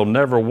 David shall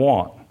never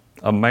want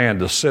a man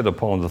to sit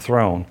upon the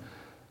throne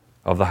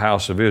of the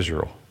house of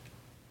Israel.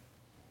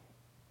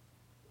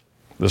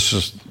 This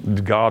is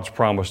God's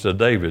promise to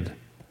David,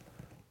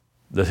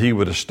 that he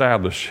would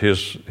establish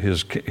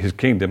his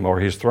kingdom or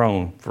his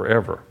throne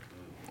forever.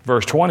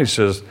 Verse 20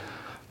 says,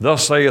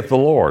 thus saith the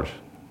Lord.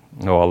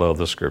 Oh, I love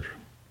this scripture.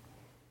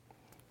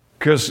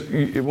 Because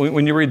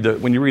when you read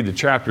the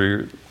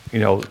chapter,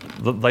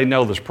 they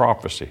know this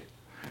prophecy.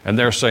 And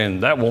they're saying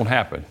that won't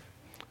happen.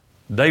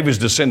 David's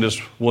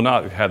descendants will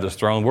not have this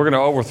throne. We're going to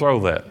overthrow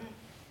that.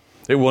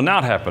 It will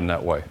not happen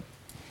that way,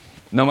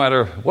 no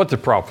matter what the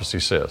prophecy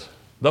says.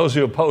 Those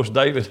who oppose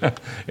David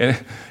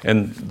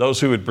and those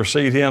who would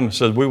precede him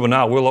said, we will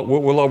not.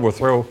 We'll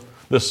overthrow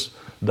this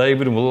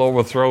David, and we'll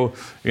overthrow,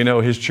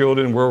 his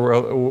children.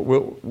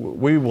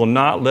 We will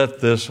not let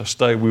this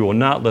stay. We will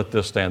not let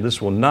this stand.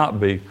 This will not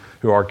be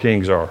who our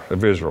kings are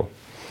of Israel.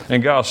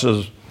 And God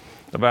says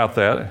about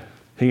that,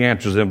 he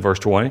answers in verse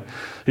 20.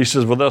 He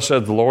says, well, thus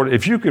said the Lord,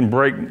 if you can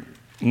break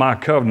my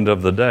covenant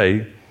of the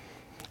day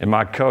and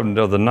my covenant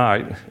of the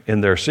night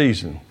in their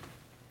season,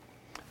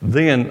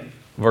 then,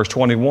 verse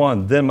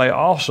 21, then may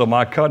also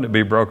my covenant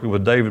be broken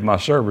with David my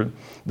servant,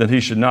 that he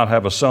should not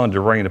have a son to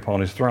reign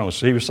upon his throne.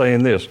 So he was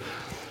saying this.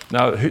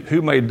 Now,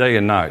 who made day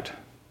and night?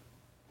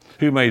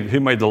 Who made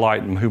the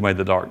light and who made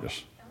the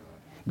darkness?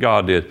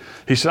 God did.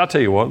 He said, I'll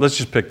tell you what, let's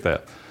just pick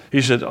that.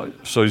 He said,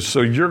 so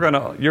you're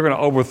gonna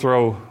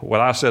overthrow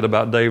what I said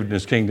about David and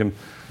his kingdom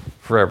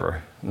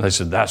forever. And they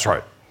said, that's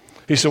right.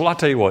 He said, well, I'll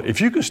tell you what, if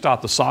you can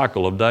stop the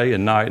cycle of day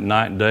and night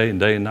and day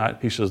and night,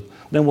 he says,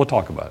 then we'll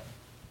talk about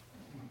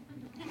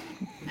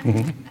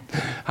it.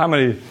 How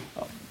many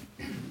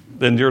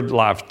in your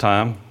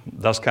lifetime,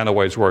 that's kind of the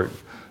way it's worked.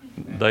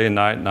 Day and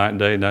night, night and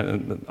day.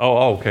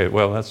 Okay.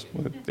 Well,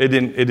 they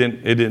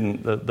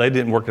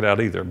didn't work it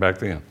out either back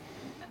then.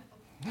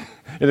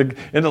 Isn't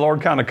the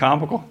Lord kind of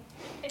comical?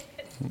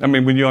 I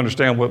mean, when you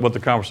understand what the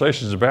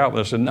conversation is about,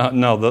 they said,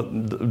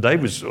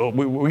 David's,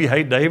 we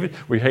hate David.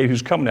 We hate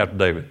who's coming after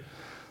David.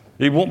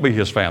 It won't be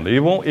his family. It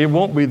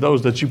won't be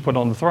those that you put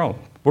on the throne.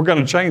 We're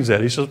going to change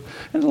that. He says,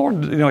 and the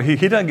Lord, he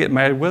doesn't get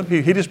mad with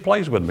him. He just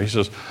plays with him. He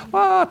says,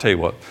 well, I'll tell you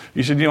what.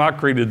 He said, I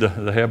created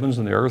the heavens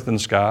and the earth and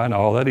the sky and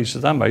all that. He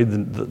says, I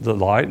made the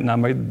light and I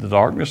made the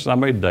darkness and I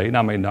made day and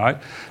I made night.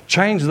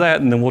 Change that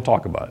and then we'll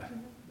talk about it.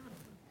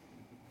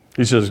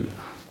 He says,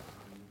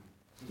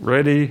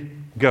 ready,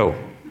 go.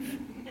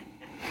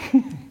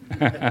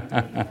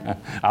 I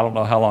don't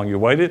know how long you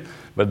waited,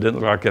 but it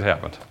didn't look like it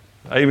happened.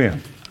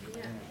 Amen.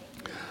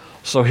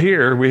 So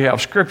here we have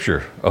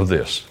scripture of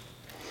this.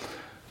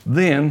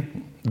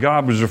 Then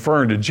God was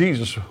referring to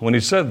Jesus when he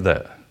said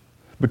that,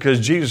 because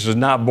Jesus is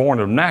not born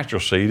of natural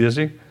seed, is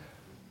he?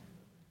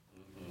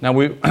 Now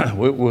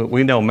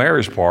we know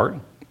Mary's part,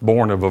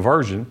 born of a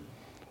virgin,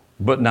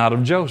 but not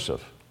of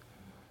Joseph.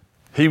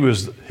 He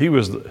was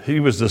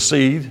the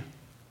seed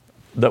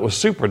that was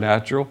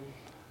supernatural,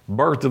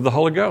 birth of the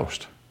Holy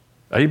Ghost.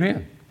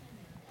 Amen.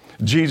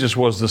 Jesus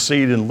was the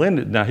seed and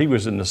lineage. Now he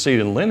was in the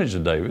seed and lineage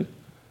of David,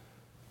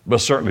 but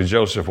certainly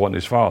Joseph wasn't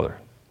his father.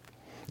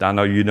 I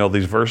know you know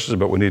these verses,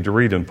 but we need to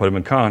read them and put them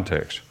in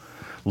context.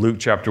 Luke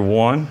chapter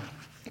 1,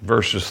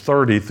 verses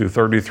 30 through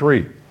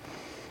 33.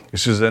 It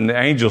says, and the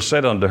angel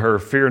said unto her,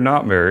 fear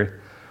not, Mary,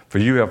 for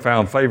you have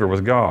found favor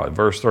with God.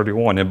 Verse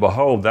 31, and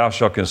behold, thou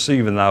shalt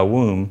conceive in thy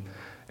womb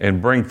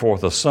and bring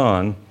forth a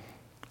son,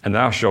 and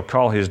thou shalt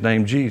call his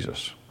name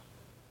Jesus.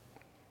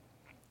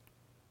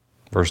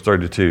 Verse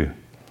 32,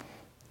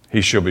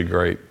 he shall be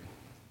great.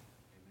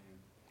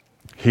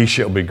 He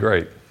shall be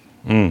great.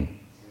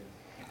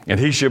 And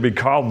he shall be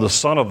called the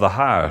Son of the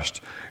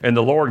Highest. And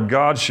the Lord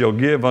God shall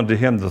give unto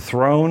him the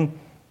throne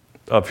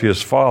of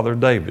his father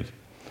David.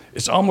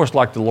 It's almost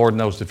like the Lord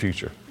knows the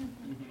future.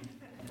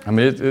 I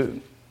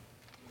mean,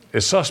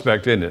 it's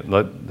suspect, isn't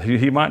it?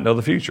 He might know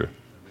the future.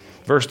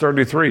 Verse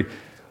 33,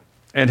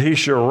 and he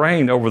shall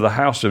reign over the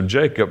house of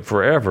Jacob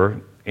forever.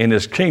 In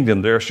his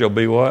kingdom there shall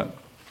be what?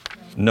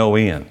 No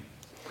end.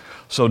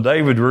 So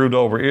David ruled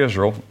over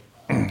Israel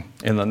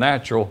in the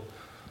natural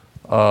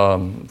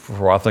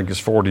for I think it's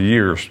 40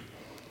 years.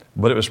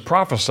 But it was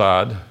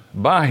prophesied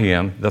by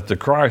him that the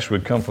Christ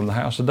would come from the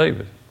house of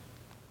David.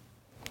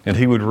 And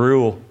he would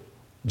rule,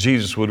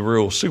 Jesus would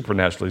rule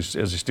supernaturally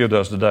as he still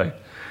does today.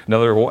 In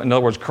other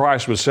words,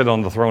 Christ would sit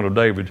on the throne of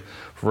David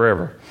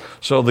forever.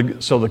 So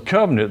the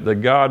covenant that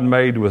God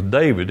made with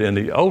David in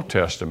the Old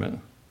Testament,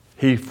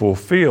 he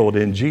fulfilled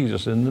in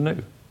Jesus in the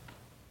New.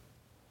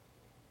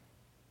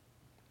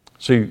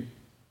 See,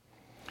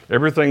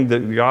 everything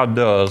that God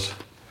does,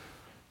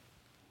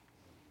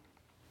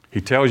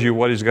 he tells you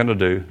what he's going to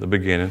do, the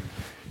beginning.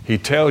 He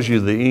tells you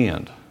the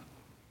end.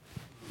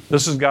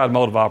 This is God's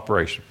mode of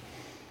operation.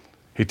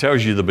 He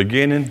tells you the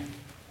beginning,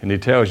 and he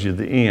tells you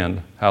the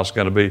end, how it's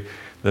going to be.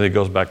 Then he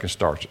goes back and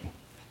starts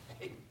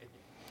it.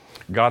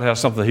 God has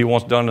something he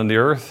wants done in the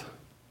earth.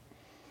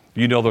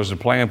 You know there's a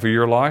plan for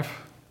your life.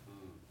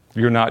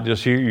 You're not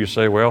just here. You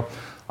say, well,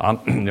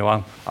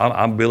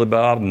 I'm Billy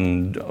Bob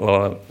and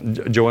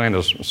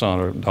Joanna's son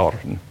or daughter.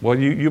 Well,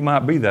 you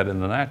might be that in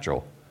the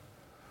natural.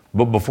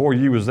 But before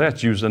you was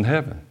that, you was in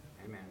heaven.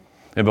 Amen.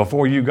 And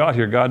before you got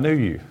here, God knew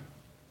you.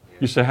 Yeah.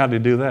 You say, how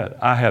did he do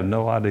that? I have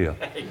no idea.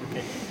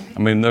 I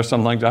mean, there's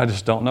some things I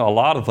just don't know. A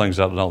lot of things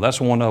I don't know. That's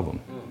one of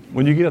them.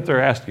 When you get up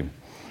there, ask him.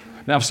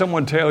 Now, if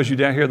someone tells you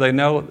down here they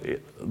know,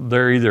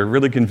 they're either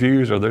really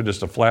confused or they're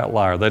just a flat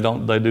liar. They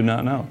do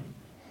not know.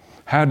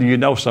 How do you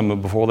know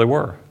something before they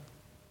were?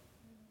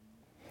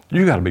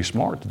 You got to be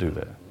smart to do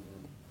that.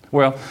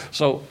 Well,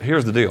 so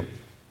here's the deal.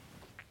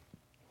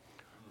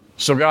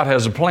 So God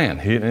has a plan,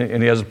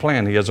 and he has a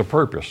plan. He has a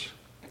purpose.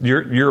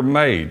 You're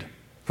made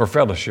for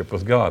fellowship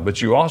with God,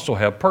 but you also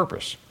have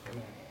purpose.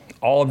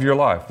 All of your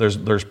life,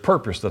 there's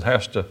purpose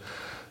that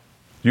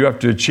you have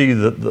to achieve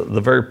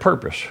the very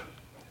purpose.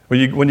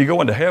 When you go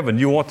into heaven,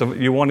 you want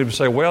him to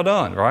say, well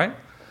done, right?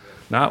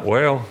 Not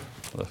well,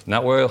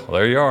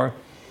 there you are.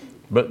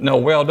 But no,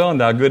 well done,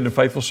 thou good and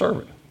faithful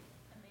servant.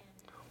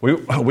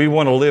 We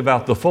want to live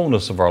out the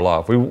fullness of our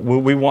life.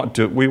 We want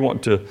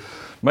to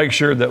make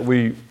sure that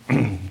we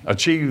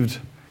achieved,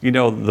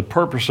 the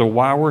purpose of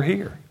why we're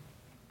here.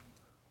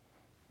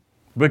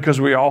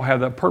 Because we all have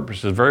that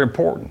purpose. It's very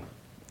important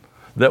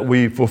that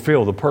we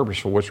fulfill the purpose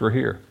for which we're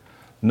here.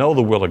 Know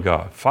the will of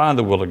God. Find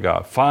the will of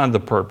God. Find the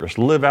purpose.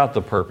 Live out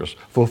the purpose.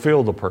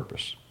 Fulfill the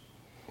purpose.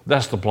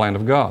 That's the plan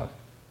of God.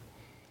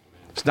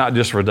 It's not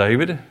just for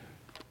David.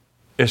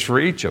 It's for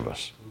each of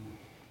us.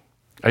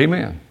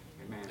 Amen.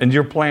 And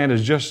your plan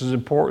is just as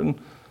important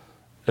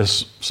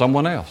as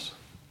someone else.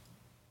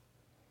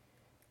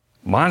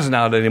 Mine's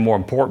not any more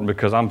important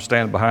because I'm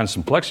standing behind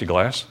some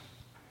plexiglass.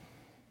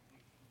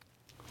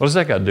 What does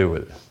that got to do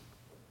with it?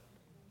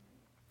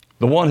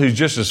 The one who's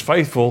just as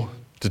faithful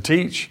to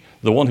teach,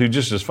 the one who's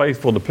just as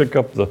faithful to pick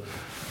up the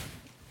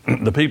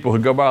the people who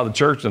go by the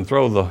church and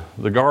throw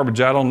the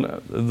garbage out on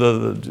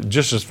the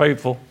just as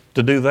faithful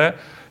to do that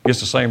gets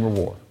the same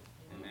reward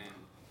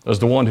as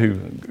the one who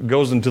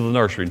goes into the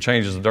nursery and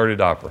changes the dirty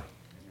diaper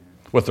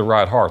with the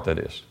right heart, that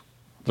is,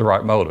 the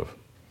right motive.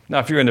 Now,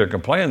 if you're in there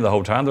complaining the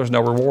whole time, there's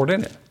no reward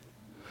in it.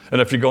 And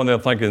if you go in there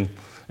thinking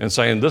and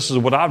saying, this is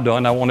what I've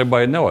done, I want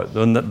everybody to know it,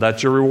 then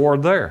that's your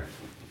reward there.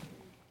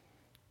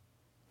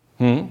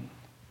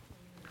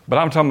 But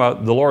I'm talking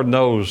about the Lord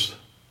knows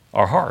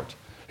our heart.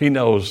 He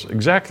knows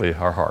exactly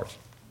our heart.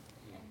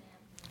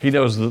 He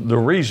knows the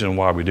reason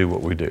why we do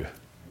what we do.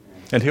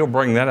 And He'll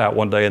bring that out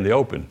one day in the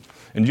open.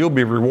 And you'll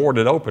be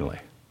rewarded openly.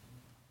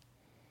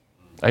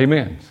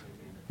 Amen.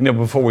 You know,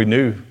 before we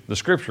knew the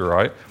Scripture,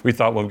 right, we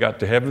thought when we got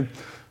to heaven,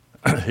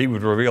 He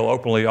would reveal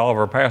openly all of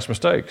our past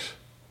mistakes.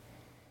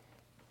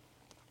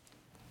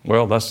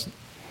 Well,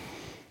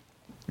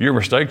 your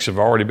mistakes have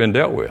already been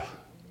dealt with.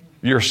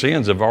 Your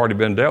sins have already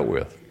been dealt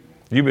with.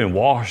 You've been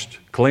washed,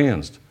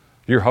 cleansed.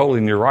 You're holy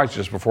and you're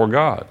righteous before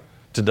God.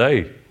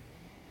 Today,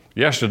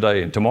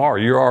 yesterday, and tomorrow,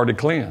 you're already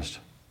cleansed.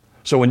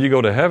 So when you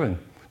go to heaven,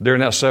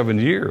 during that 7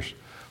 years,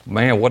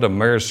 man, what a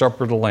marriage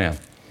supper of the Lamb.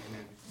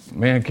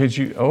 Man, can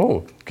you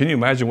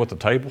imagine what the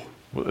table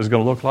is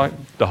going to look like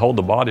to hold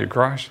the body of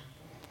Christ?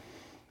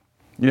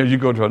 You know, you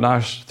go to a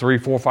nice 3,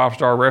 4,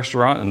 5-star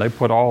restaurant and they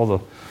put all the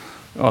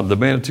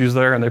amenities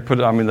there, and they put,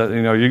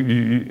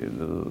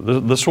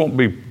 this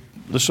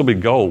will be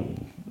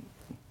gold,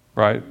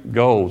 right?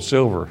 Gold,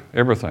 silver,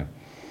 everything.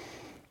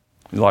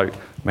 You're like,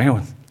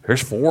 man,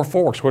 here's 4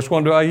 forks. Which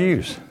one do I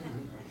use?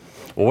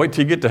 Well, wait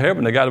till you get to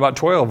heaven. They got about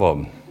 12 of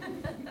them.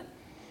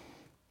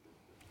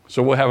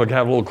 So we'll have a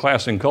little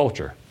class and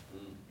culture.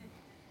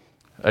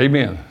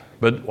 Amen.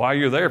 But while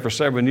you're there for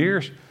 7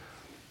 years,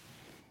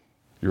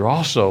 you're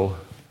also,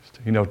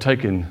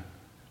 taken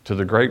to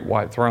the great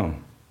white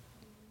throne.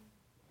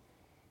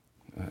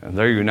 And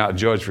there you're not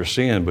judged for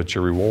sin, but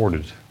you're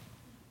rewarded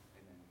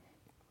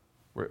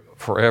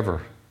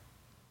forever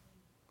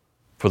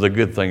for the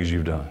good things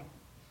you've done.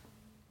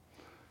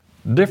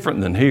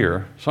 Different than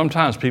here,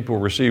 sometimes people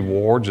receive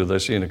rewards or they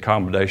see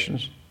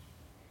accommodations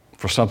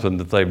for something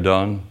that they've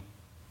done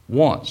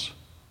once.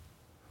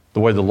 The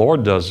way the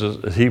Lord does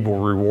it is He will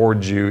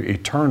reward you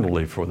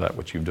eternally for that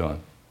which you've done.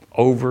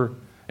 Over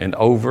and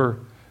over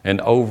and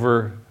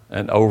over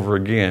and over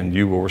again,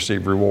 you will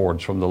receive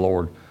rewards from the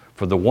Lord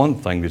for the one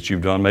thing that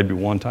you've done maybe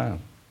one time.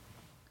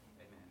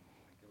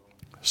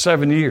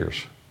 7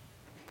 years.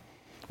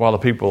 While the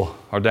people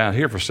are down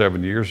here for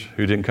 7 years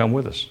who didn't come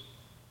with us.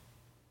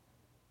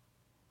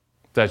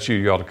 If that's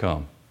you ought to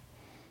come.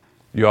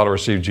 You ought to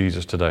receive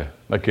Jesus today.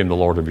 Make Him the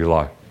Lord of your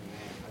life.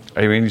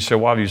 Amen. You say,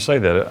 why do you say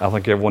that? I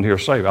think everyone here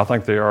is saved. I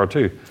think they are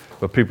too.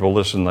 But people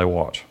listen, they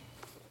watch.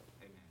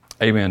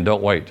 Amen.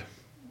 Don't wait.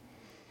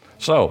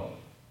 So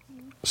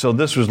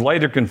this was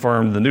later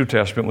confirmed in the New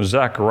Testament when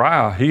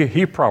Zechariah,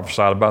 he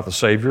prophesied about the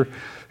Savior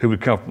who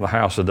would come from the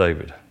house of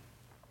David.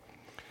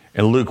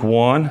 In Luke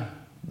 1,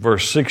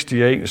 verse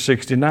 68 and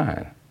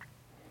 69.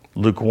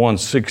 Luke 1,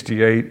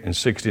 68 and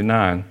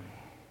 69.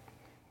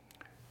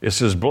 It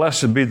says,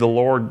 blessed be the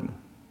Lord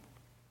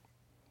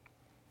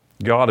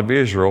God of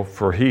Israel,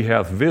 for He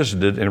hath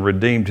visited and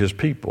redeemed His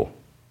people.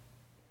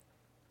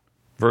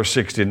 Verse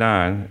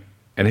 69,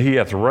 and He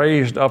hath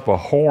raised up a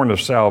horn of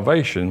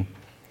salvation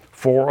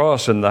for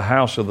us in the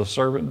house of the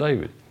servant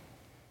David.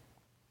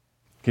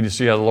 Can you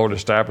see how the Lord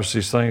established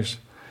these things?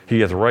 He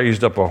hath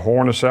raised up a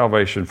horn of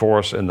salvation for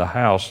us in the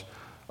house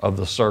of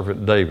the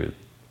servant David.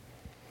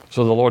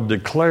 So the Lord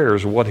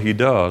declares what He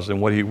does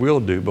and what He will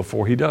do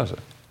before He does it.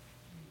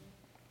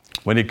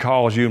 When He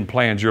calls you and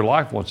plans your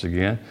life once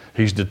again,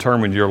 He's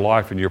determined your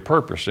life and your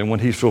purpose. And when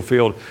He's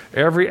fulfilled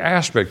every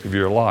aspect of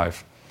your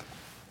life,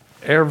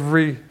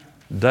 every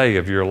day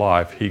of your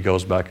life, He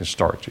goes back and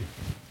starts you.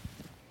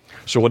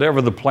 So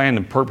whatever the plan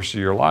and purpose of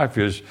your life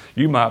is,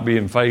 you might be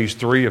in phase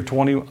 3 of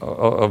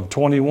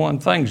 21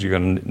 things you're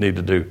going to need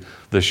to do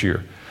this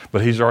year.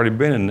 But He's already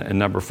been in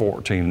number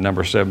 14,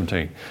 number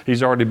 17.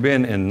 He's already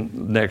been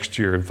in next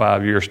year and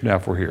 5 years from now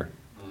if we're here.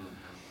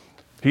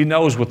 He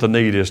knows what the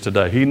need is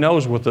today. He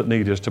knows what the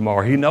need is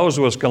tomorrow. He knows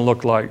what it's going to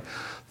look like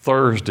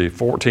Thursday,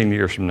 14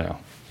 years from now.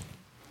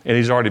 And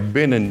He's already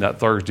been in that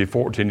Thursday,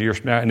 14 years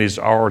from now, and He's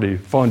already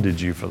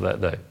funded you for that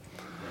day.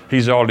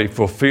 He's already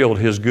fulfilled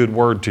His good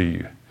word to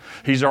you.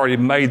 He's already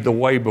made the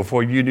way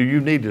before you knew you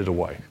needed a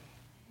way.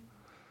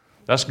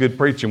 That's good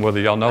preaching, whether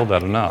y'all know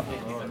that or not.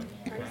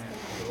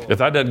 If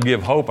that doesn't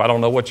give hope, I don't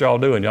know what y'all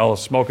doing. Y'all are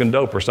smoking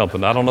dope or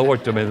something. I don't know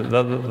what,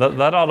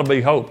 that ought to be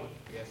hope.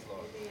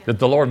 That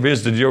the Lord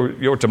visited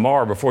your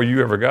tomorrow before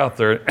you ever got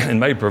there and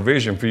made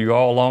provision for you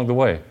all along the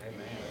way.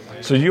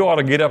 So you ought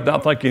to get up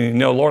not thinking,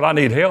 Lord, I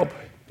need help.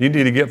 You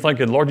need to get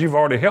thinking, Lord, you've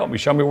already helped me.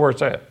 Show me where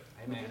it's at.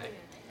 Amen.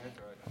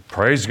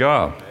 Praise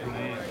God.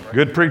 Amen.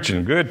 Good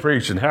preaching.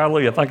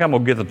 Hallelujah. I think I'm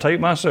going to get the tape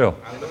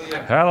myself.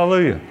 Hallelujah.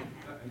 Hallelujah.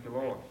 Thank you,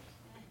 Lord.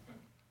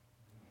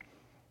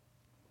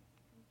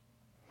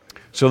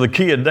 So the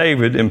key of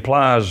David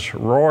implies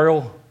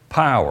royal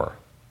power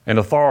and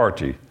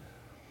authority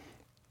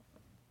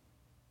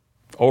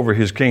over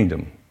his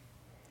kingdom.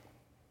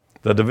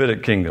 the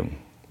Davidic kingdom,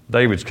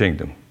 David's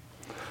kingdom.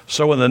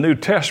 So in the New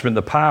Testament,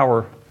 the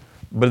power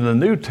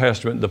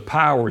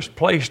is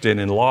placed in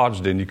and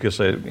lodged in, you could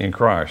say, in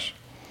Christ.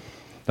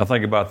 Now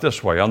think about it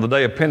this way. On the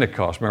day of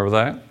Pentecost, remember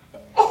that?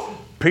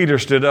 Peter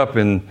stood up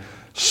and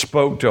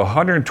spoke to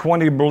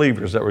 120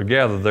 believers that were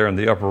gathered there in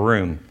the upper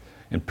room.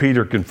 And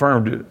Peter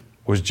confirmed it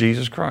was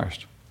Jesus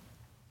Christ,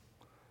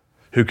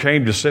 who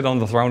came to sit on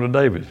the throne of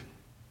David.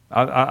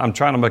 I'm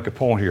trying to make a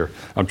point here.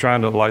 I'm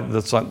trying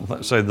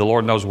to say the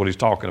Lord knows what he's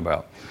talking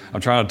about.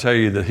 I'm trying to tell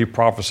you that he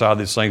prophesied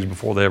these things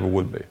before they ever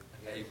would be.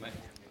 Amen.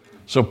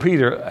 So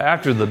Peter,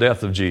 after the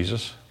death of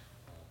Jesus,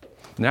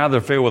 now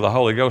they're filled with the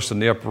Holy Ghost in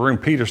the upper room.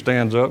 Peter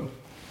stands up.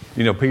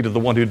 You know, Peter, the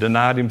one who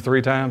denied him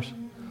 3 times,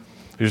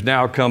 who's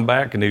now come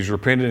back and he's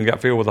repented and got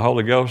filled with the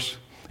Holy Ghost.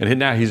 And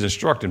now he's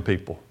instructing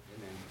people.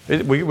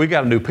 We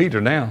got a new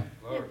Peter now.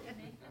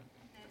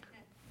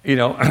 You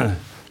know,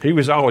 he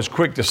was always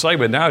quick to say,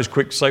 but now he's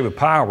quick to say with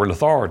power and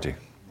authority.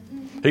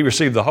 He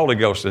received the Holy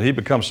Ghost and he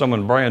becomes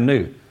someone brand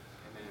new.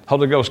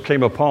 Holy Ghost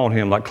came upon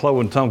him like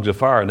cloven tongues of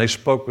fire, and they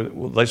spoke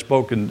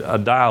in a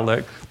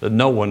dialect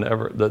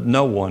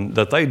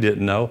that they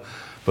didn't know.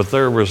 But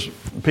there was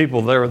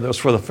people there that was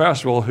for the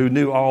festival who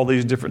knew all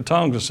these different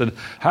tongues and said,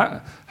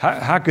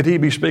 how could he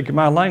be speaking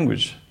my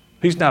language?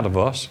 He's not of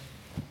us.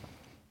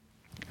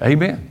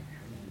 Amen.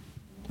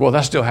 Well,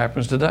 that still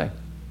happens today.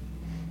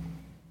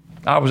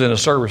 I was in a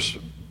service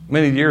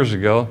many years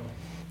ago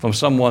from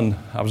someone.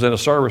 I was in a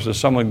service and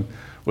someone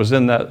was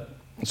in that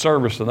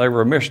service and they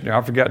were a missionary.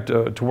 I forgot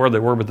to where they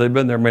were, but they'd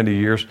been there many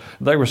years.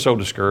 They were so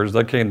discouraged.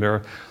 They came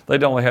there.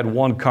 They'd only had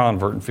one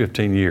convert in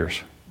 15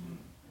 years.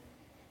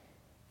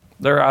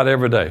 They're out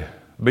every day,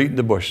 beating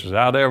the bushes,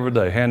 out every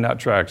day, handing out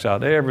tracts,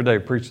 out every day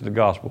preaching the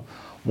gospel.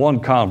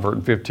 One convert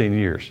in 15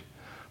 years.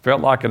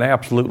 Felt like an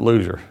absolute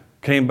loser.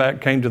 Came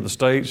to the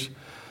States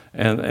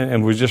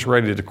and was just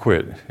ready to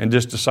quit and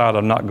just decided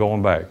I'm not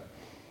going back.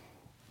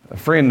 A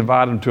friend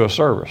invited him to a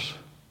service.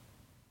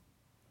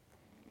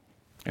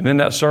 And in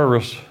that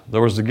service,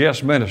 there was the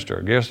guest minister,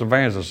 a guest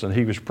evangelist, and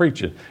he was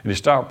preaching. And he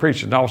stopped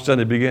preaching, and all of a sudden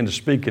he began to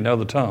speak in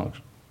other tongues.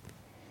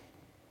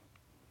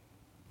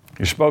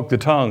 He spoke the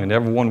tongue, and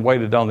everyone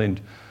waited on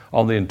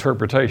the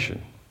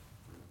interpretation.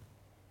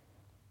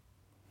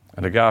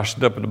 And the guy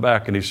stood up in the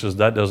back, and he says,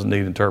 that doesn't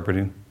need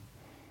interpreting.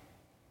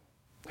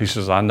 He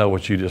says, I know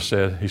what you just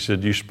said. He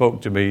said, you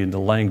spoke to me in the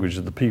language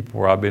of the people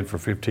where I've been for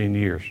 15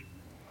 years.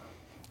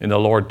 And the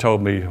Lord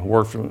told me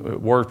word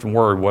from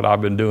word what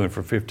I've been doing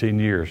for 15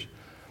 years.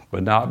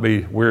 But not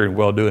be weary and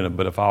well doing it.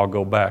 But if I'll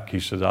go back, he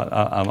said,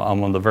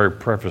 I'm on the very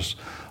preface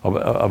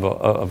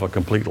of a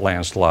complete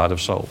landslide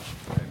of souls.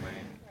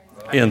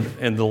 Amen.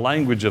 In the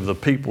language of the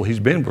people he's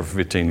been for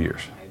 15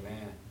 years.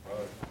 Amen.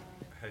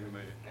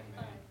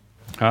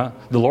 Huh?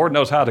 The Lord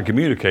knows how to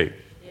communicate.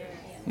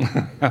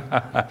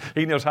 Yes.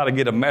 He knows how to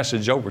get a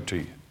message over to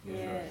you.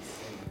 Yes.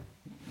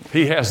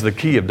 He has the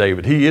key of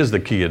David. He is the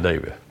key of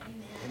David.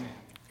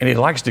 And he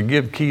likes to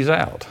give keys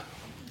out.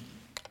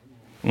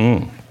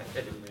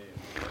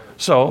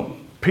 So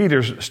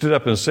Peter stood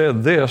up and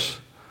said this,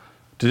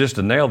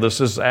 to nail this.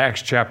 This is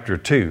Acts chapter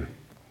 2.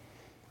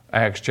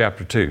 Acts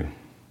chapter 2.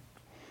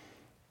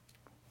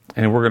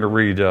 And we're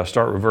going to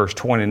start with verse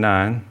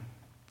 29.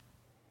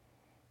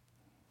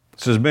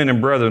 It says, men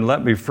and brethren,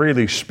 let me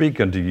freely speak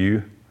unto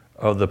you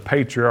of the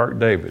patriarch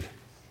David.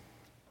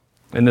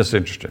 Isn't this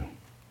interesting?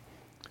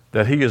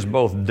 That he is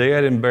both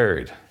dead and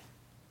buried.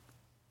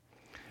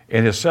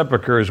 And his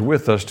sepulchre is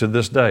with us to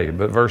this day.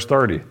 But verse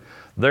 30,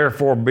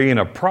 therefore being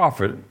a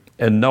prophet,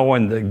 and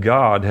knowing that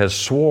God has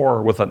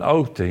swore with an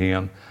oath to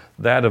him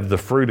that of the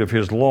fruit of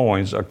his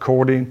loins,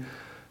 according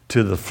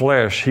to the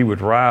flesh, he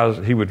would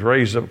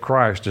raise up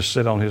Christ to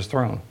sit on his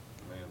throne.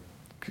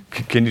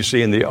 Can you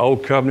see in the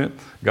old covenant,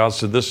 God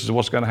said this is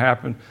what's going to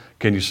happen?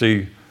 Can you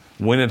see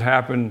when it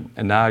happened?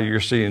 And now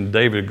you're seeing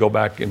David go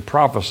back and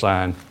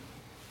prophesying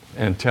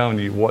and telling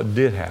you what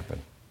did happen.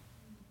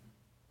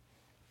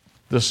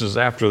 This is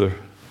after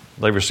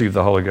they received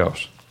the Holy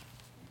Ghost.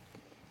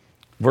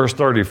 Verse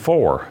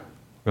 34.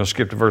 I'm going to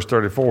skip to verse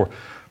 34.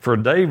 For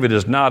David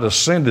is not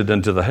ascended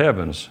into the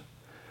heavens,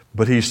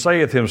 but he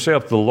saith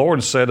himself, the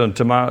Lord said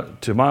unto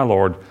my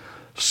Lord,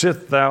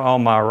 sit thou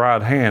on my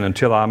right hand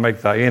until I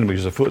make thy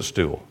enemies a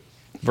footstool.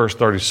 Verse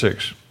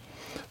 36.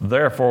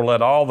 Therefore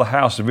let all the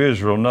house of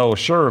Israel know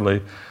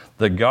surely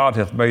that God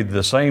hath made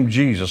the same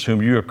Jesus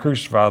whom you have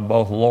crucified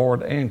both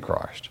Lord and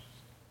Christ.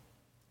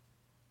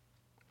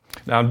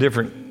 Now in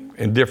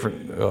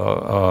different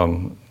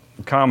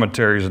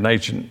commentaries in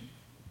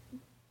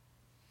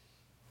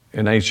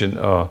ancient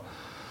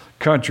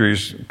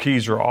countries,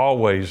 keys are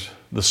always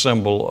the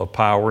symbol of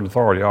power and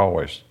authority,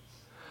 always.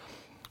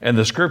 And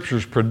the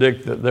scriptures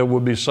predict that there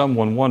would be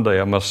someone one day,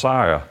 a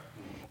Messiah,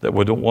 that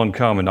would one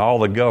come, and all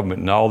the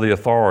government and all the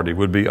authority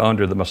would be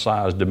under the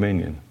Messiah's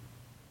dominion.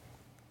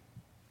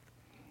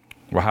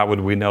 Well, how would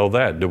we know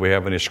that? Do we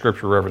have any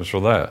scripture reference for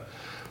that?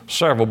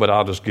 Several, but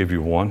I'll just give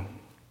you one.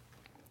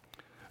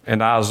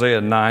 In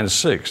Isaiah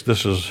 9:6,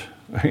 this is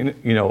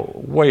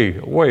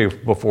way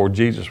before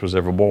Jesus was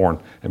ever born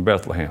in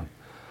Bethlehem.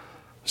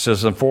 It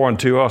says, and for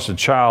unto us a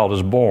child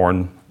is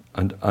born,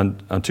 and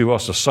unto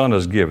us a son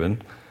is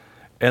given,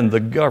 and the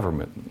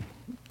government.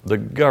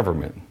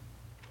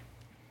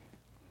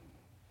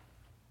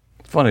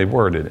 Funny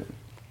word, isn't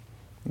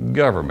it?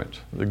 Government.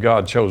 That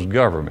God chose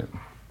government.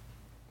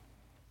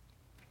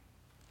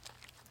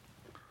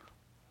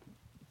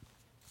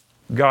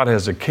 God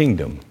has a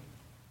kingdom,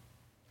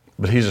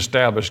 but He's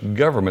established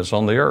governments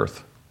on the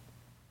earth.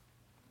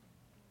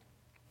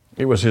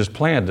 It was His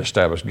plan to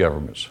establish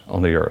governments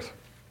on the earth.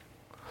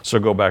 So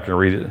go back and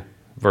read it.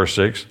 Verse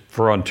 6,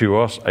 for unto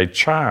us a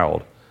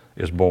child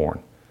is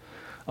born.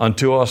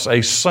 Unto us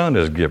a son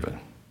is given,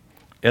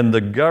 and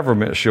the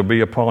government shall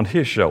be upon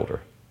His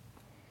shoulder.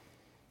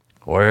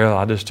 Well,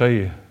 I just tell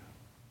you,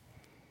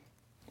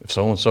 if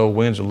so-and-so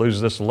wins or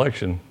loses this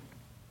election,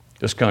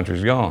 this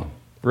country's gone.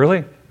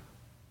 Really?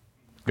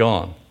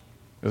 Gone.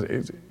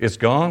 It's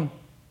gone?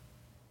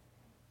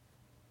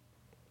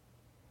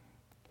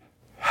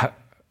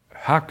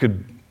 How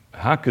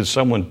could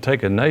someone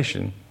take a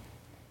nation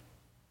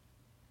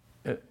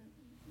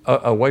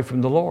away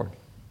from the Lord?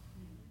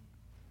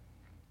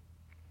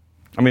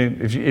 I mean,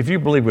 if you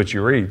believe what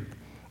you read,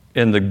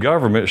 and the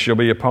government shall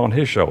be upon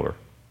His shoulder.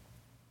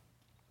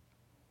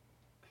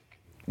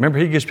 Remember,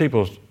 He gives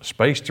people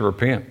space to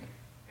repent.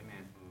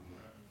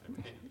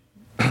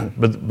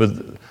 But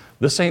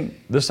this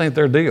ain't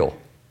their deal.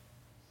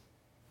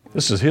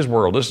 This is His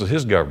world. This is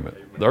His government.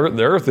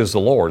 The earth is the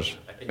Lord's,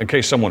 in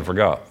case someone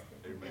forgot.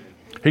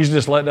 He's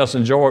just letting us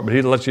enjoy it, but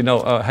He lets you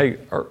know, hey,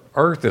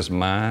 earth is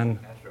mine.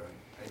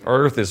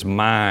 Earth is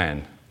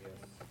mine,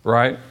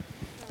 right?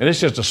 And it's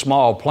just a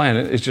small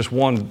planet. It's just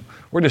one,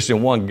 we're just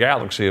in one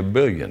galaxy of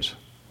billions.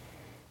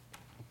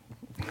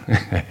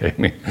 I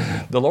mean,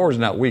 the Lord's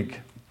not weak.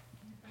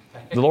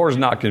 The Lord's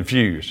not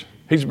confused.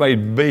 He's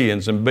made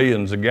billions and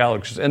billions of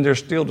galaxies, and they're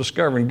still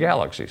discovering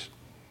galaxies.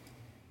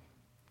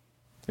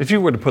 If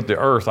you were to put the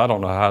earth, I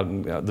don't know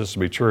how this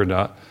would be true or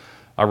not.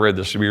 I read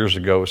this years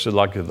ago. It said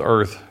like the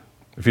earth,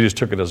 if you just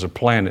took it as a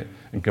planet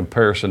in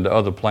comparison to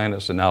other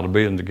planets and out of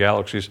billions of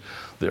galaxies,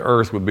 the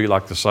earth would be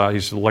like the size, he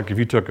said, like if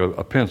you took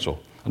a pencil,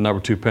 a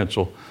number 2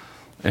 pencil,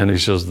 and he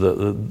says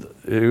it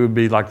would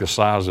be like the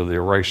size of the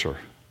eraser.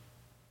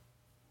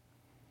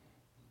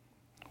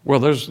 Well,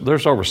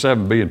 there's over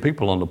 7 billion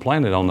people on the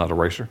planet on that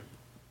eraser,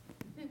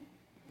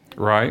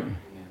 right?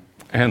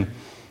 And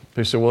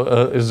he said, well,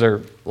 is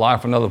there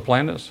life on other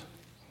planets?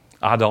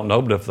 I don't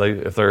know, but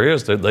if there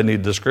is, they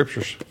need the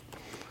scriptures.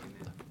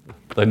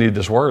 They need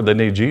this word. They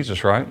need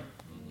Jesus, right?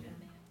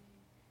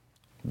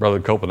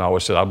 Brother Copeland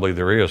always said, I believe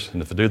there is.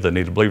 And if they do, they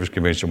need a believers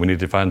convention. We need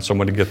to find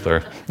someone to get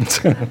there.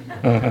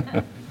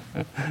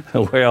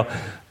 Well,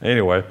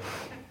 anyway.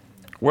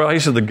 Well, he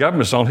said the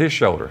government's on His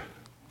shoulder.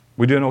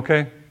 We doing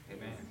okay?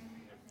 Amen.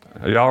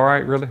 Are you all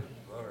right, really?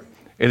 Lord.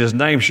 And His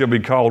name shall be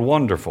called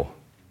Wonderful.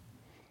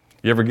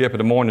 You ever get up in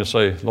the morning and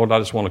say, Lord, I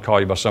just want to call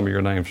you by some of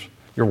your names.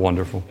 You're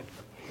wonderful.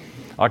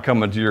 I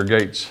come into your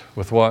gates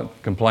with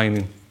what?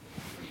 Complaining.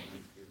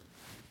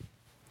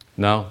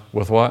 No,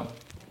 with what?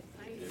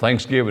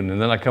 Thanksgiving.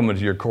 And then I come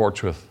into your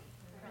courts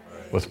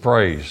with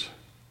praise.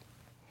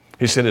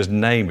 He said His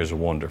name is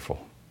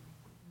wonderful.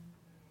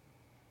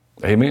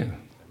 Amen.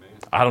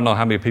 I don't know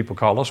how many people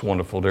call us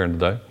wonderful during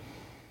the day.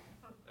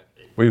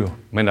 We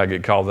may not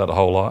get called that a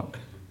whole lot.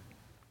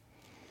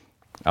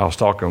 I was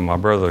talking with my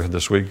brother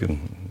this week,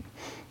 and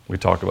we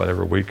talk about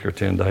every week or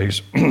 10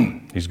 days.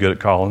 He's good at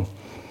calling.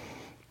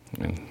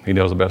 And he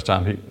knows the best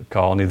time to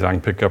call, and either I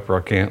can pick up or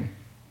I can't.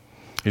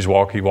 He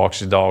walks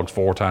his dogs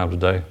 4 times a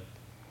day.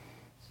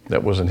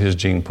 That wasn't his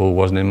gene pool,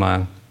 wasn't in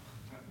mine.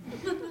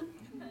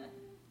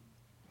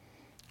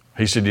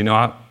 He said,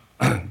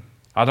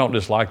 I don't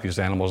dislike these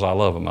animals, I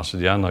love them. I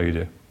said, yeah, I know you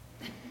do.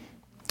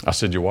 I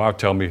said, your wife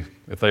told me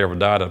if they ever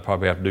died, I'd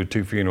probably have to do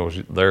 2 funerals,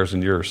 theirs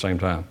and yours, same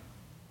time.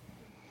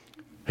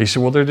 He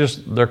said, well,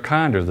 they're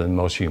kinder than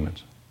most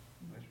humans.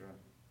 That's right.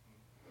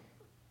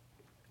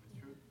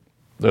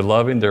 They're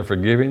loving, they're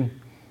forgiving.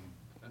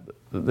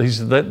 He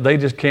said, they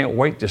just can't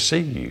wait to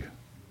see you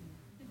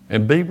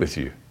and be with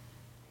you.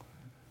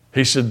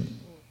 He said,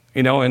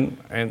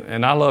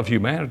 and I love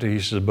humanity, he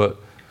said, but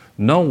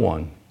no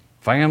one,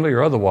 family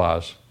or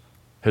otherwise,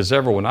 has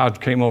ever, when I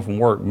came home from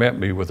work, met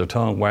me with a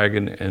tongue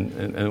wagging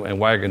and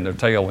wagging their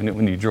tail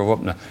when you drove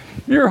up. Now,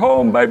 you're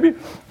home, baby.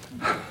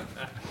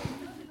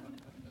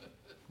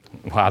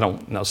 Well,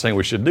 I'm not saying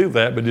we should do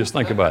that, but just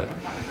think about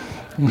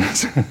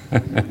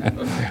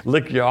it.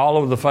 Lick you all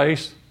over the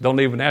face. Don't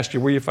even ask you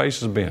where your face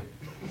has been.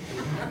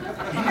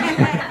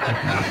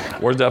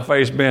 Where's that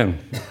face been?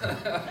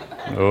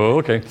 Oh,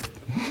 okay.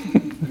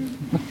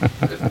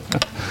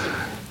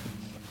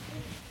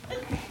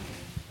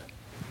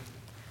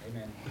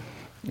 Amen.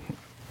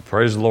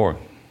 Praise the Lord.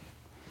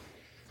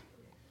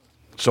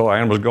 So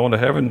animals going to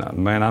heaven?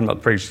 Man, I'm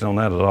not preaching on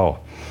that at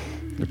all.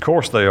 Of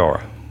course they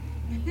are.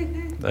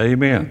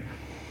 Amen.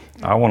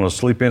 I want to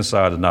sleep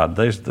inside tonight.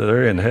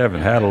 They're in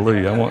heaven.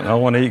 Hallelujah. I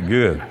want to eat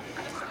good.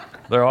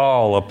 They're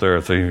all up there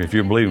if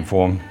you're believing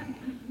for them.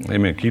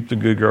 Amen. Keep the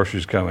good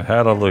groceries coming.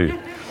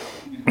 Hallelujah.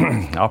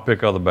 I'll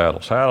pick other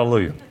battles.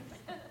 Hallelujah.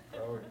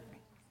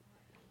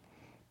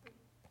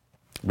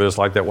 But it's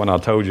like that one I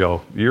told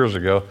y'all years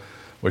ago.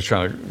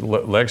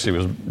 Lexi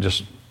was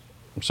just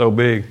so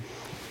big.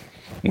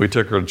 We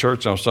took her to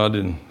church on Sunday,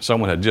 and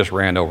someone had just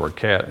ran over a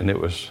cat, and it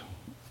was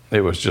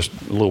just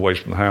a little ways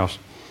from the house.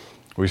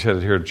 We was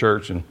headed here to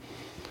church, and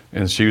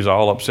she was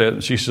all upset.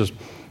 And she says,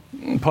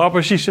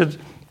 "Papa," she said,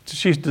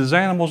 "does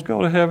animals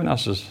go to heaven?" I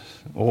says,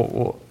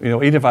 well,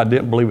 even if I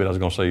didn't believe it, I was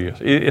going to say yes.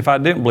 If I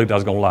didn't believe it, I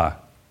was going to lie.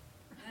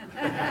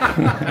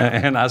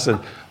 And I said,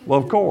 "Well,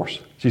 of course."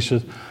 She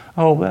says,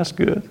 "Oh, that's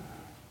good."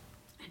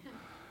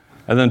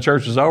 And then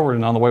church was over,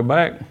 and on the way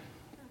back,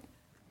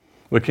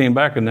 we came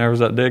back, and there was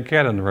that dead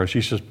cat in the road.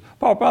 She says,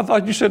 "Papa, I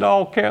thought you said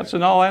all cats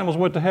and all animals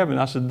went to heaven."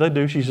 I said, "They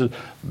do." She said,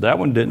 "That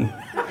one didn't."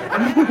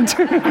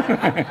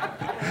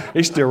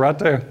 He's still right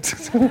there.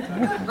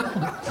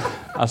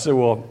 I said,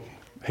 "Well,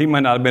 he may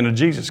not have been a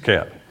Jesus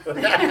cat."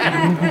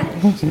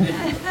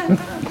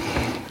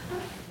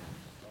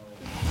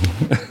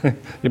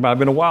 He might have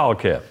been a wild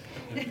cat.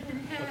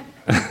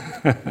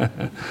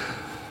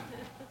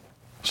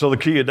 So the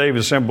key of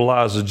David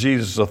symbolizes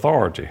Jesus'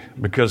 authority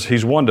because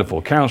he's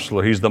wonderful,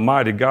 counselor. He's the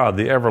mighty God,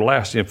 the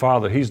everlasting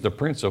Father. He's the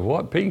Prince of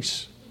what?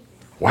 Peace.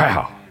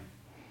 Wow.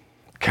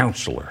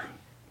 Counselor.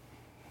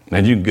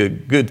 And you can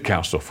get good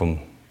counsel from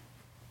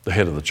the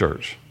head of the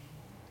church.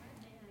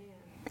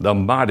 The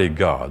mighty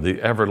God,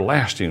 the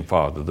everlasting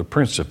Father, the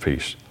Prince of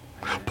Peace.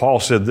 Paul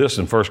said this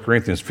in 1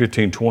 Corinthians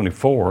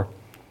 15:24.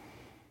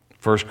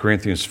 1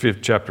 Corinthians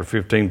chapter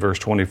 15, verse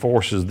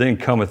 24 says, "Then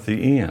cometh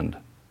the end,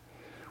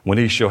 when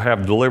he shall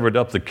have delivered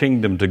up the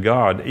kingdom to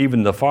God,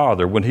 even the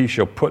Father, when he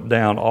shall put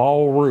down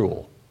all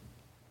rule."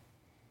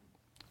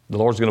 The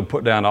Lord's going to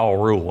put down all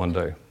rule one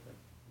day.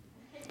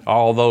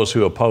 All those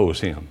who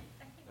oppose him.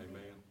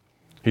 Amen.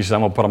 He said,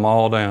 "I'm going to put them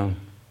all down."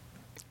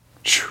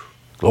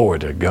 Glory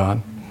to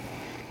God.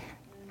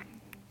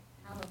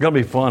 It's going to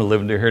be fun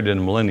living here in the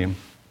millennium.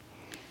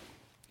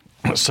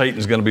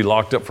 Satan's going to be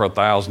locked up for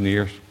 1,000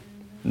 years.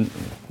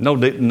 No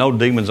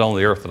demons on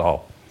the earth at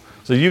all.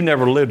 So you've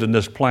never lived in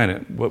this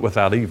planet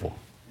without evil.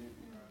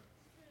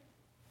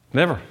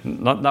 Never.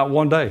 Not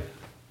one day.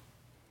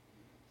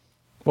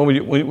 Well,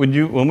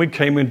 when we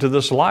came into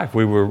this life,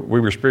 we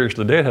were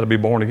spiritually dead, had to be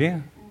born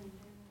again.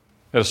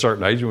 At a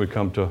certain age, we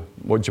come to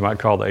what you might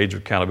call the age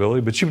of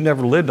accountability. But you've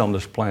never lived on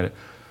this planet,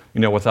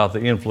 without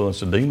the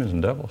influence of demons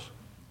and devils.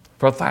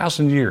 For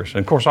 1,000 years.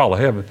 And of course, all of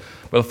heaven.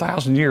 But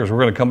 1,000 years, we're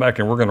going to come back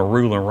and we're going to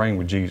rule and reign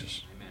with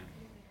Jesus.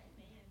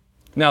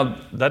 Now,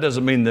 that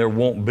doesn't mean there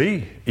won't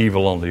be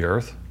evil on the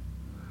earth,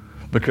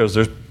 because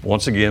there's,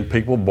 once again,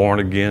 people born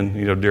again,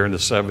 during the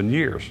 7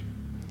 years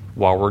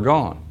while we're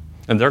gone.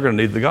 And they're going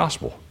to need the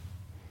gospel.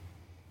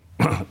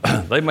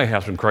 They may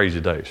have some crazy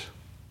days.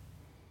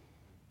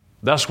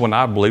 That's when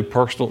I believe,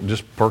 personal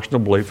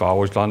belief, I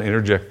always try to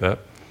interject that.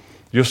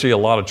 You'll see a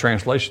lot of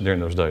translation during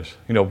those days.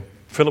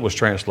 Philip was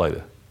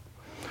translated.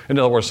 In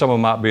other words,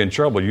 someone might be in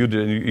trouble.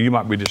 You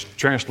might be just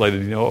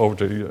translated, over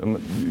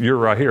to, you're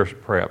right here,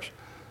 perhaps.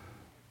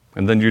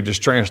 And then you're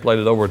just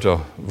translated over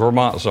to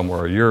Vermont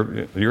somewhere. You're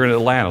in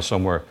Atlanta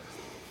somewhere.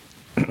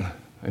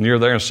 And you're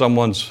there and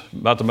someone's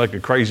about to make a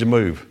crazy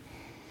move.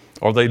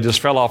 Or they just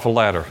fell off a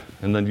ladder.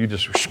 And then you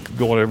just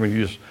go over and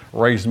you just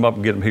raise them up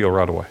and get them healed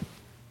right away.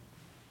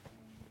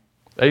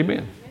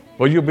 Amen.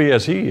 Well, you'll be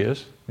as he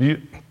is. You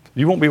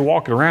won't be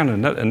walking around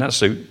in that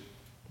suit.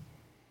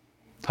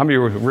 How many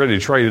are ready to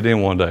trade it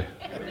in one day?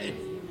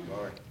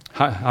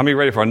 How many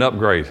ready for an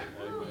upgrade?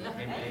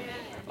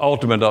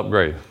 Ultimate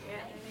upgrade.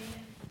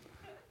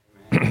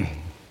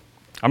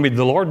 I mean,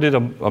 the Lord did a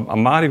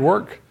mighty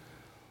work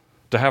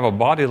to have a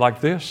body like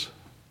this.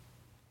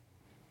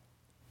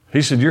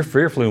 He said, "You're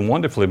fearfully and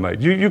wonderfully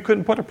made." You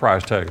couldn't put a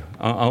price tag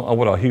on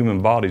what a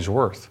human body's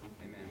worth.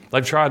 Amen.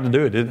 They've tried to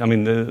do it.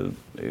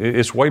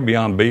 It's way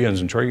beyond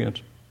billions and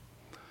trillions.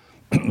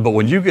 But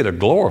when you get a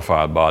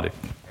glorified body,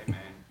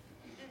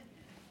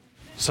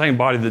 same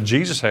body that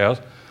Jesus has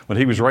when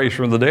he was raised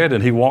from the dead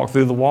and he walked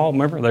through the wall,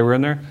 remember? They were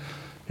in there.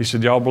 He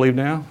said, "Y'all believe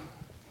now?"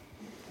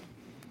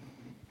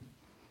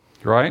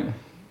 Right?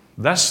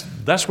 That's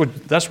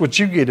what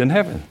you get in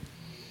heaven.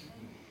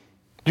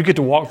 You get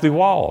to walk through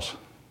walls.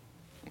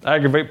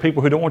 Aggravate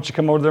people who don't want you to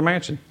come over to their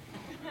mansion.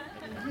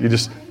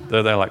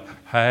 They're there like,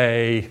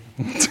 "Hey,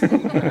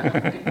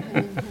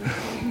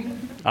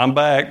 I'm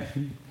back."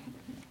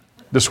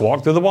 Just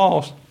walk through the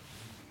walls.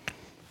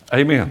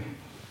 Amen.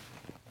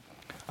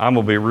 I'm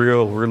going to be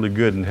really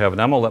good in heaven.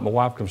 I'm going to let my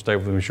wife come stay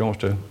with me if she wants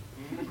to.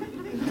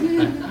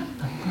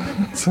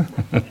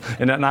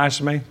 Isn't that nice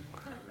of me?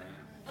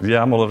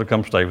 Yeah, I'm going to let her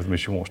come stay with me if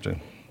she wants to.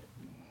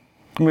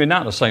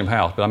 Not in the same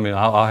house, but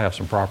I'll have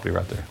some property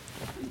right there.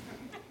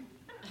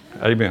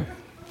 Amen.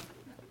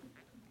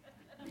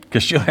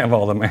 Because she'll have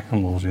all them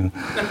animals.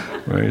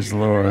 Praise the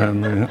Lord.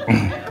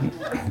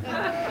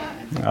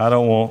 I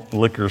don't want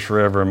liquors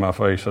forever in my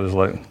face. I just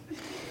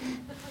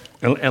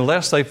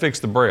unless they fix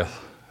the breath.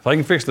 If they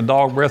can fix the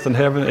dog breath in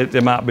heaven,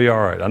 it might be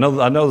all right. I know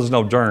there's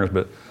no germs,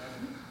 but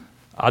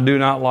I do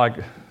not like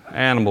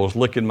animals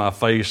licking my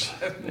face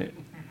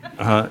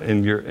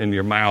in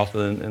your mouth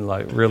and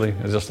like really.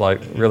 It's just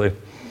like really.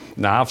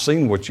 Now I've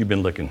seen what you've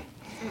been licking.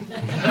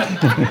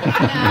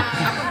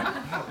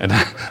 And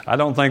I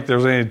don't think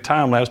there's any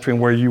time lapse between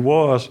where you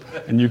was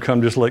and you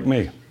come just like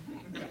me.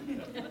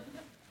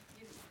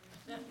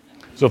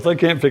 So if they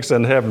can't fix that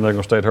in heaven, they're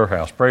going to stay at her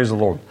house. Praise the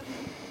Lord.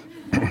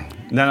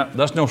 Now,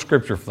 that's no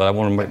scripture for that. I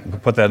want to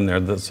put that in there.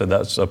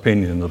 That's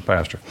opinion of the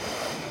pastor.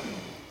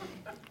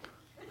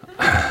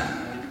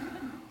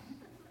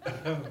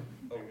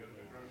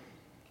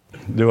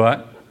 Do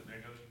I?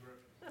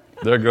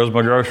 There goes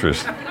my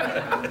groceries.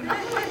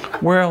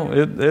 Well,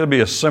 it'll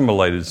be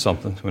assimilated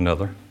something to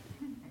another.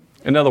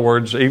 In other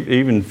words,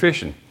 even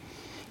fishing.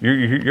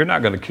 You're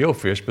not going to kill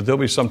fish, but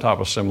there'll be some type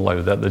of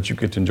assimilated that you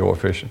get to enjoy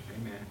fishing.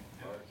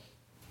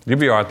 You'll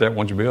be all right there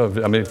once you be able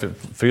to. I mean, if it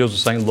feels the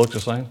same, looks the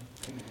same.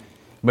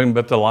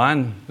 But the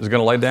lion is going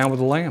to lay down with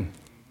the lamb.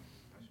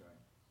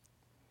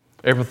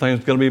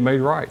 Everything's going to be made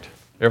right.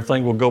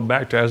 Everything will go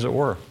back to as it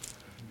were.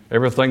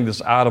 Everything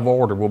that's out of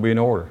order will be in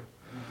order.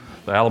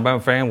 The Alabama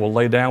fan will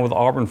lay down with the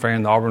Auburn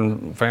fan. The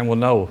Auburn fan will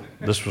know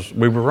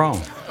we were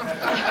wrong.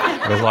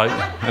 It's like,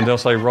 and they'll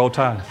say, roll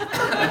tide.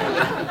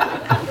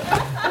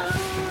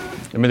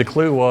 I mean, the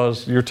clue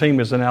was your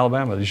team is in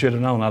Alabama. You should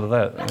have known out of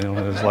that. You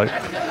know, it's like,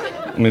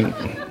 I mean,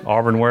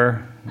 Auburn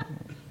where?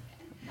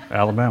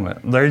 Alabama.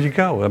 There you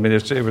go. I mean,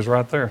 it was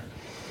right there.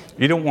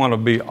 You don't want to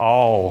be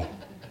all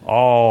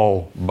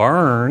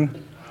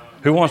burn.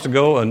 Who wants to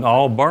go and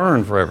all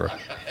burn forever?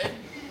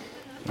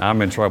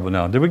 I'm in trouble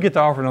now. Did we get the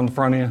offering on the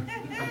front end?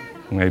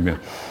 Amen.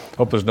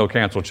 Hope there's no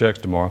canceled checks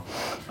tomorrow.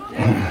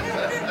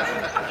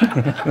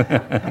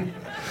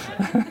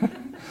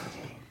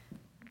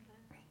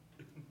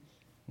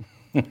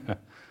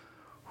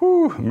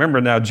 Whew.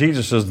 Remember now,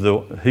 Jesus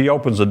He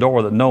opens the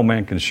door that no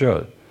man can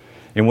shut.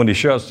 And when He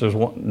shuts,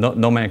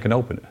 no man can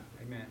open it.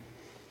 Amen.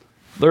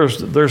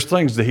 There's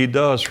things that He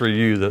does for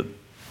you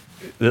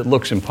that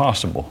looks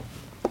impossible.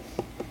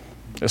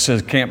 It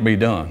says can't be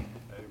done.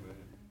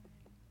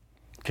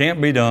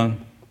 Can't be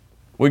done.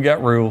 We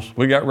got rules.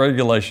 We got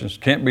regulations.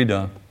 Can't be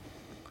done.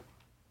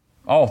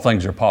 All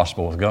things are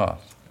possible with God.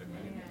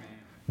 Amen.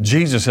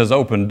 Jesus has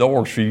opened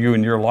doors for you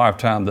in your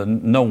lifetime that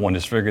no one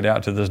has figured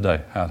out to this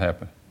day how it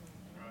happened.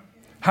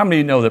 How many of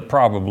you know that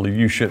probably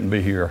you shouldn't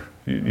be here?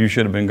 You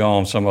should have been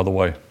gone some other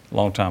way a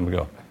long time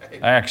ago.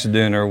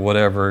 Accident or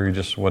whatever,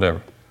 just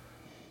whatever.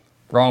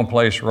 Wrong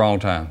place, wrong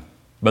time.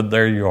 But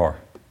there you are.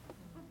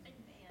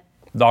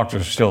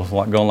 Doctors are still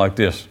going like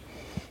this.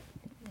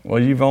 Well,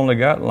 you've only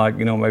got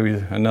maybe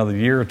another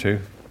year or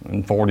two,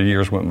 and 40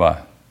 years went by.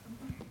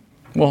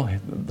 Well,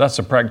 that's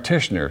a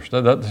practitioner.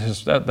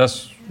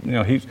 That's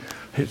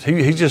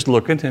he's just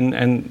looking,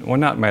 and we're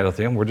not mad at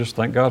them. We're just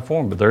thank God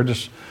for them. But they're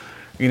just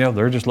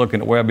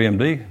looking at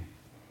WebMD.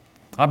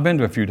 I've been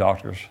to a few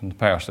doctors in the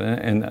past,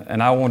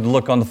 and I wanted to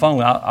look on the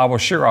phone. I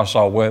was sure I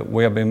saw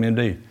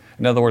WebMD.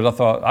 In other words, I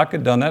thought I could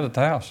have done that at the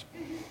house.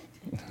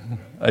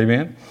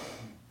 Amen.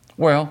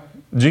 Well,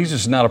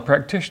 Jesus is not a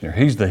practitioner.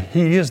 He is the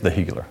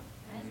healer.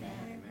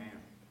 Amen.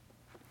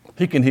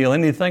 He can heal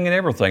anything and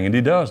everything, and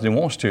He does, and He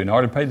wants to, and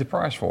already paid the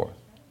price for it.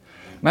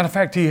 Matter of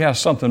fact, He has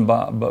something,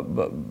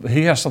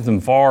 He has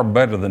something far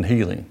better than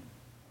healing.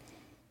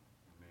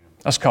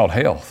 That's called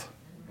health.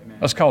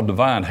 That's called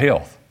divine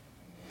health.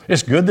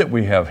 It's good that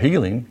we have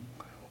healing,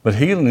 but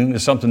healing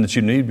is something that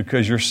you need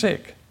because you're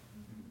sick.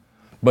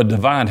 But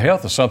divine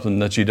health is something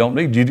that you don't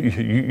need.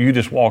 You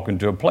just walk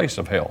into a place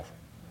of health,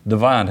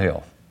 divine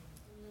health.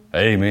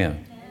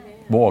 Amen.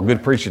 Boy,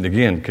 good preaching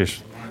again,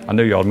 because I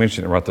knew y'all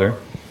mentioned it right there.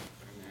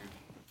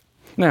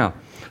 Now,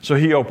 so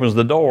He opens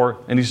the door,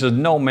 and He says,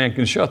 no man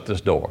can shut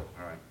this door.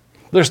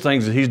 There's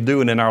things that He's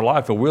doing in our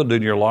life and will do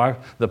in your life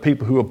that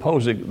people who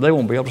oppose it, they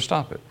won't be able to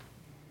stop it.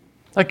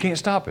 They can't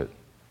stop it.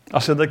 I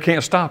said they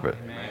can't stop it.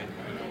 Amen.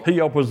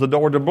 He opens the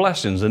door to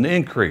blessings and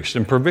increase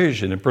and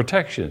provision and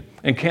protection,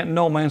 and can't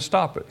no man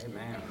stop it.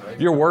 Amen.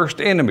 Your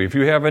worst enemy, if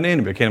you have an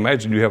enemy, I can't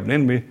imagine you have an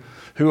enemy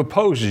who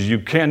opposes you,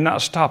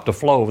 cannot stop the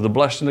flow of the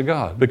blessing of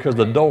God because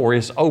the door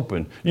is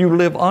open. You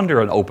live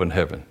under an open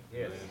heaven.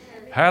 Yes.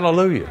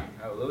 Hallelujah.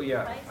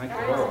 Hallelujah. Thank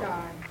you, Lord.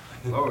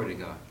 Glory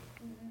to God.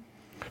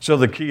 So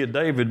the key of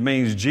David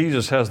means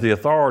Jesus has the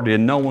authority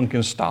and no one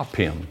can stop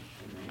Him.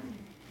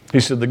 He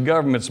said, the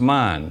government's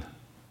mine.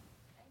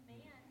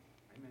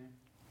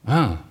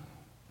 Huh.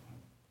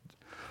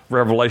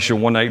 Revelation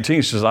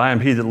 1:18 says, I am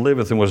He that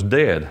liveth and was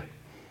dead.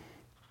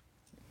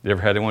 You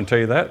ever had anyone tell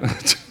you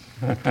that?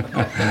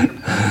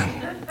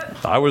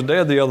 I was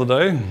dead the other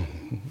day,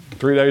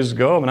 3 days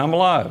ago, and I'm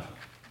alive.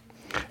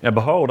 And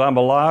behold, I'm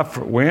alive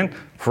when?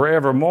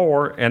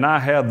 Forevermore, and I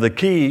have the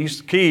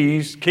keys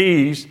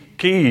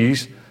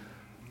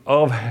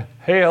of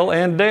hell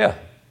and death.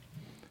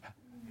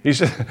 He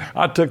said,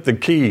 I took the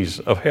keys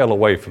of hell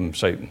away from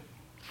Satan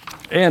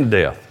and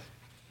death.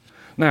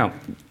 Now,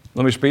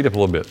 let me speed up a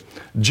little bit.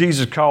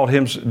 Jesus called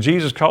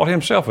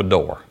Himself a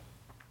door.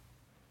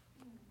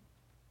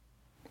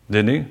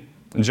 Didn't He?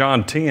 In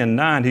John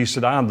 10:9, He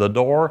said, I am the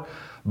door.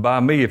 By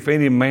me, if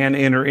any man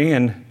enter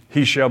in,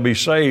 he shall be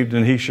saved,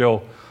 and he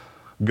shall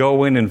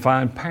go in and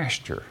find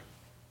pasture.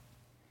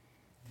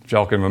 If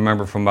y'all can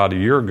remember from about a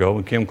year ago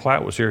when Kim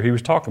Clatt was here, he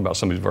was talking about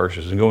some of these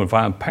verses and go and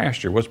find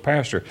pasture. What's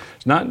pasture?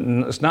 It's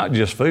not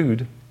just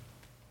food.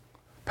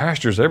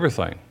 Pasture is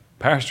everything.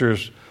 Pasture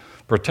is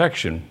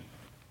protection.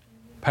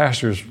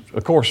 Pasture is,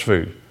 of course,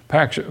 food.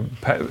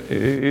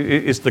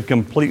 It's the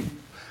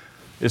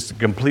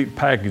complete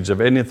package of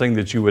anything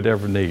that you would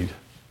ever need.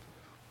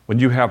 When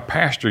you have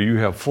pasture, you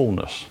have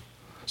fullness.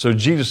 So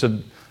Jesus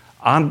said,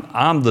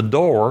 I'm the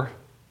door.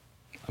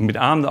 I'm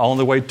the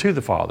only way to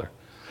the Father.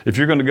 If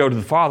you're going to go to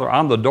the Father,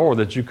 I'm the door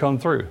that you come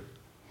through.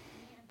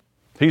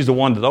 He's the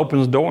one that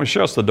opens the door and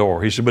shuts the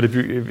door. He said, but if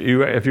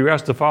you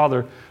ask the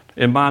Father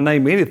in my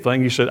name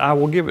anything, he said, I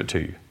will give it to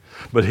you.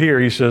 But here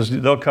he says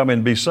they'll come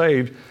and be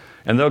saved,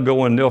 and they'll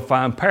go and they'll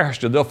find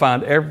pasture. They'll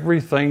find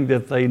everything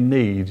that they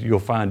need. You'll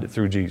find it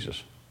through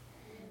Jesus.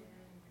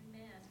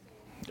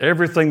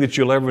 Everything that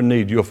you'll ever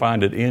need, you'll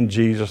find it in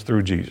Jesus,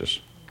 through Jesus.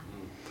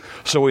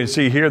 So we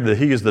see here that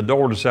he is the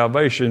door to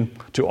salvation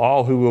to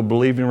all who will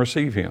believe and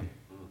receive him.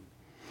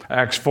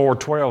 Acts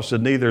 4:12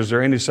 said, neither is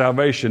there any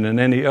salvation in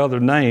any other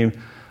name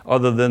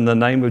other than the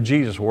name of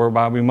Jesus,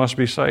 whereby we must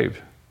be saved.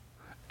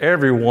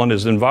 Everyone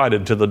is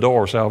invited to the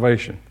door of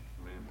salvation.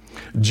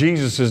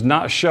 Jesus is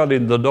not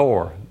shutting the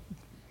door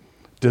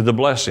to the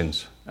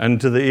blessings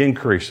and to the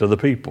increase of the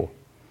people.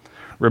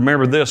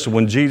 Remember this,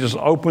 when Jesus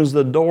opens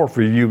the door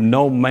for you,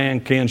 no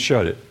man can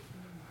shut it.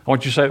 I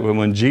want you to say it,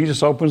 when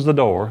Jesus opens the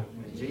door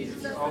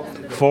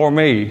for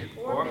me,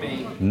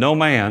 no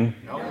man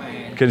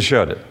can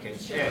shut it.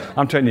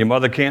 I'm telling you, your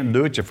mother can't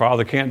do it, your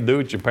father can't do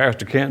it, your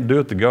pastor can't do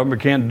it, the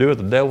government can't do it,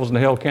 the devils in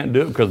hell can't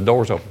do it because the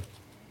door's open.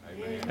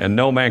 And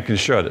no man can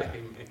shut it.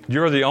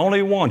 You're the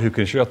only one who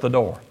can shut the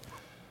door.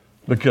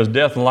 Because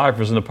death and life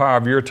is in the power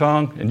of your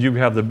tongue, and you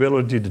have the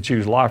ability to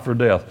choose life or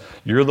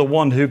death. You're the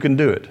one who can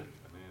do it.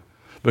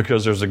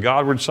 Because there's a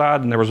Godward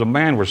side and there was a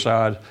manward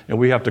side, and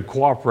we have to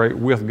cooperate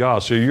with God.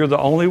 So you're the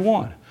only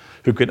one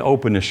who can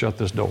open and shut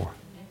this door.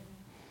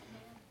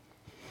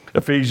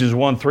 Ephesians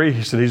 1:3,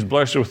 he said he's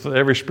blessed with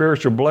every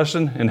spiritual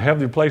blessing in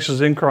heavenly places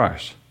in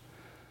Christ.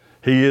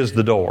 He is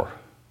the door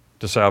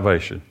to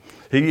salvation.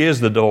 He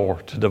is the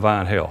door to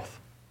divine health.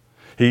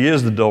 He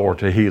is the door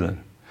to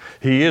healing.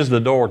 He is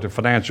the door to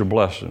financial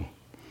blessing.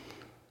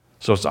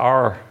 So it's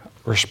our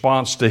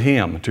response to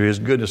him, to his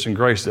goodness and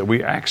grace that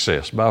we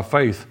access by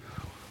faith.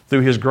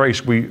 Through his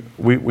grace,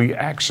 we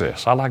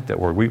access. I like that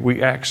word.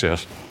 We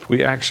access.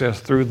 We access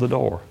through the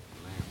door.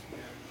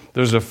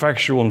 There's an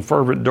effectual and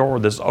fervent door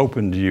that's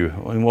open to you.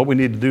 And what we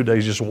need to do today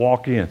is just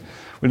walk in.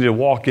 We need to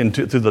walk in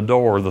through the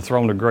door of the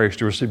throne of grace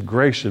to receive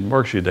grace and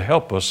mercy to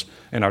help us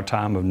in our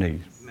time of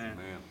need. Amen.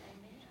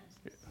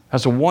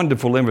 That's a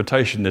wonderful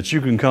invitation that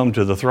you can come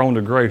to the throne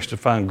of grace to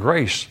find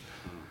grace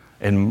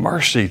and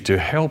mercy to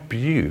help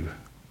you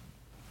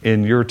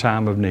in your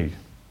time of need.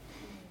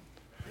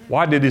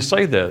 Why did he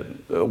say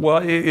that?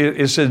 Well,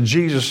 it said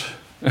Jesus,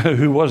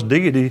 who was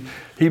deity,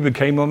 he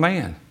became a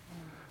man.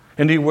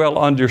 And he well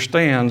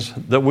understands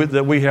that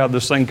we have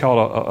this thing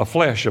called a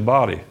flesh, a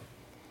body.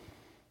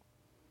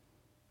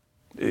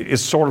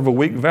 It's sort of a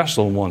weak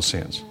vessel in one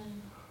sense.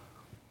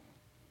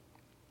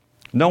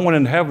 No one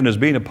in heaven is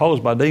being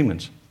opposed by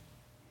demons.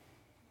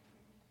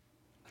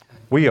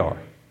 We are.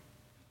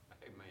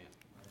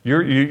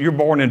 You're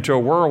born into a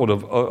world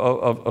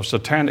of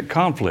satanic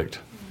conflict.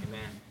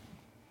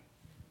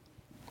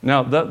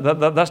 Now,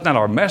 that's not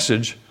our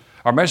message.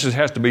 Our message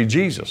has to be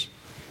Jesus.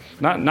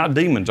 Not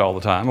demons all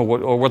the time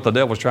or what the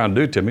devil's trying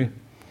to do to me.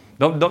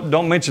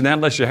 Don't mention that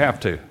unless you have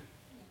to.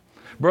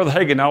 Brother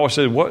Hagin always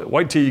said,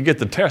 wait till you get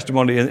the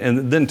testimony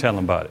and then tell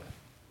them about it.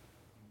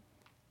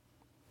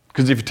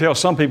 Because if you tell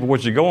some people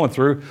what you're going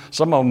through,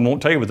 some of them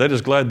won't tell you, but they're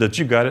just glad that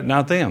you got it,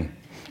 not them.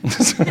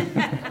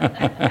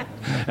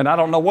 And I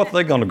don't know what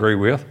they're going to agree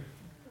with.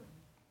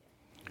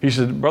 He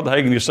said, Brother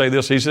Hagin, you say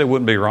this. He said it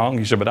wouldn't be wrong.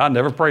 He said, but I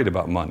never prayed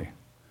about money.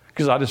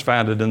 Because I just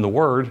found it in the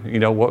Word. You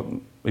know what?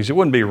 He said, it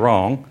wouldn't be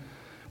wrong.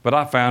 But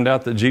I found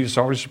out that Jesus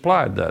already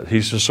supplied that.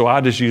 He said, so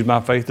I just used my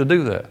faith to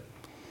do that.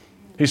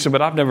 He said,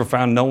 but I've never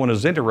found no one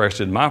as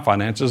interested in my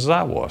finances as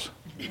I was.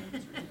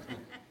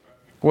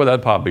 Well,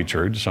 that'd probably be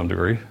true to some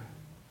degree.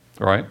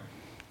 Right?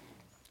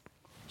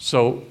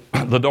 So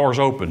the door's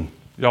open.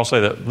 Y'all say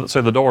that.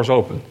 Say the door's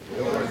open.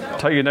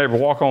 Tell your neighbor,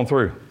 walk on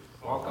through.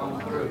 Walk on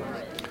through.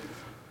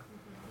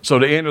 So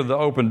to enter the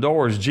open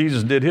doors,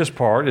 Jesus did his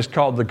part. It's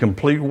called the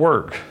complete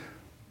work.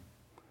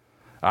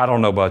 I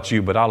don't know about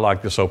you, but I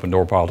like this open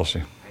door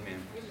policy.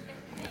 Amen.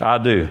 I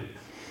do.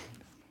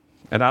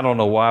 And I don't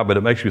know why, but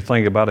it makes you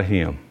think about a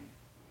hymn.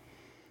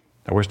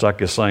 I wish I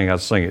could sing. I'd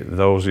sing it.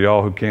 Those of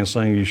y'all who can't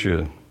sing, you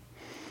should.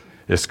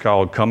 It's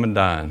called Come and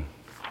Dine.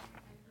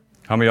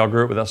 How many of y'all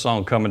grew up with that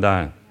song, Come and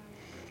Dine?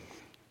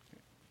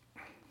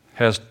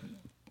 Here's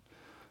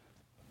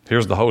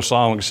the whole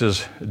song. It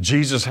says,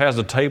 Jesus has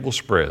a table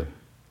spread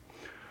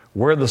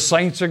where the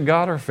saints of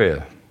God are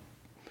fed.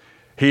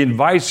 He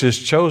invites his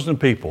chosen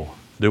people.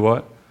 Do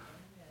what?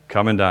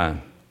 Come and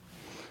dine.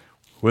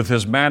 With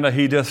his manna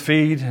he doth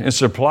feed and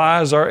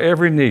supplies our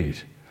every need.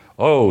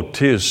 Oh,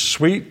 'tis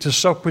sweet to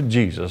sup with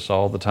Jesus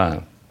all the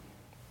time.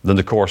 Then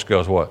the chorus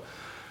goes what?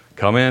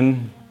 Come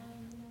in,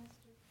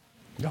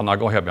 Y'all not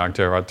going to help me. I can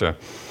tell you right there.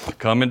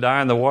 Come and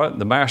dine. The what?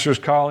 The Master's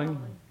calling.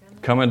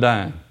 Come and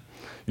dine.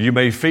 You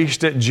may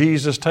feast at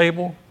Jesus'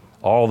 table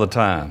all the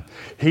time.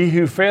 He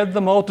who fed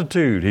the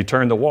multitude, he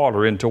turned the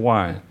water into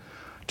wine.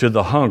 To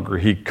the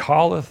hungry, he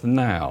calleth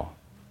now.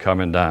 Come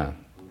and dine.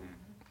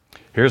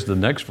 Here's the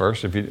next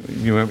verse, if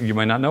you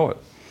may not know it.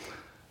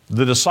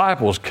 The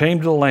disciples came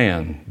to the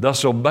land,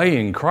 thus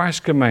obeying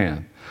Christ's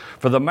command.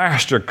 For the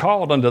Master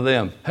called unto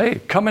them, hey,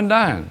 come and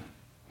dine.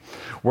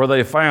 Where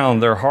they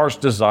found their heart's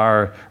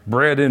desire,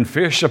 bread and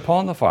fish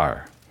upon the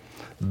fire.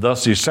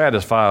 Thus he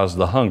satisfies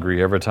the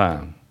hungry every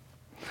time.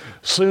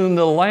 Soon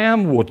the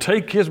Lamb will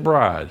take his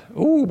bride.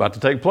 Ooh, about to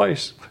take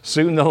place.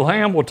 Soon the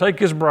Lamb will take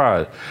his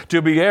bride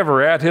to be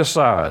ever at his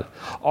side.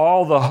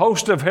 All the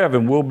host of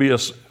heaven will be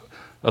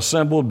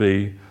assembled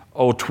be.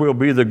 Oh, 'twill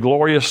be the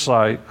glorious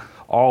sight.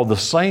 All the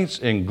saints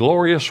in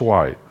glorious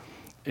white.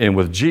 And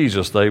with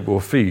Jesus they will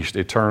feast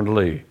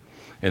eternally.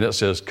 And it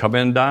says, come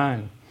and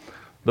dine.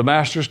 The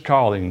Master's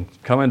calling,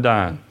 come and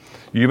dine.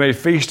 You may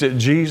feast at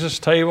Jesus'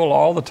 table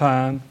all the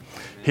time.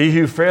 He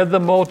who fed the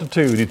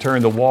multitude, he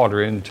turned the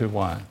water into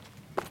wine.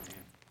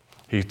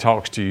 He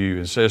talks to you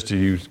and says to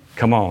you,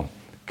 come on,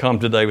 come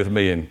today with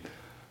me and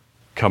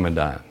come and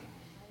dine.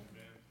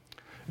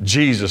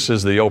 Jesus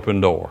is the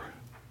open door.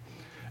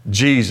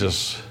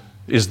 Jesus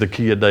is the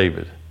key of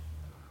David.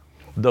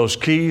 Those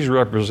keys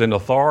represent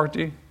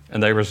authority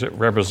and they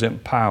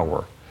represent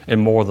power.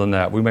 And more than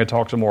that, we may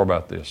talk some more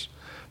about this.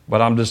 But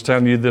I'm just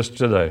telling you this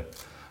today.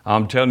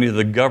 I'm telling you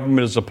the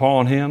government is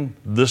upon him,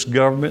 this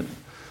government,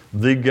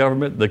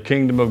 the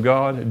kingdom of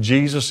God.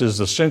 Jesus is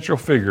the central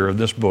figure of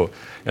this book.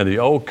 In the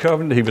Old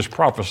Covenant, he was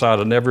prophesied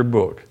in every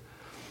book.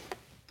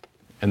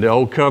 In the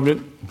Old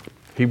Covenant,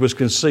 he was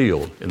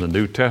concealed. In the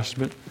New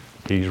Testament,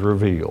 he's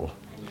revealed.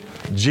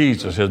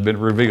 Jesus has been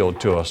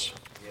revealed to us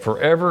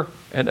forever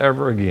and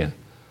ever again.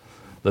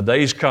 The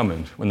day's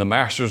coming when the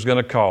Master's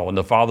going to call and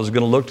the Father's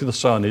going to look to the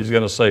Son. He's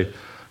going to say,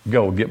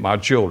 go get my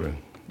children.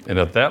 And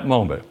at that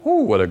moment,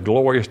 what a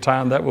glorious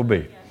time that will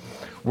be.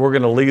 We're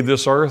going to leave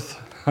this earth.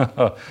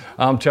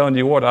 I'm telling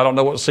you what, I don't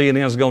know what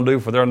CNN's going to do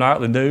for their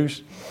nightly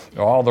news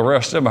or all the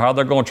rest of them, how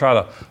they're going to try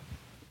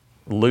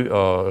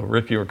to,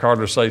 Ricky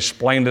Ricardo say,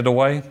 explain it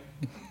away.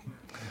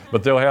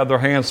 But they'll have their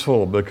hands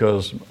full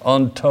because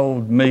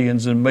untold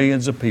millions and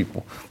millions of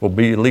people will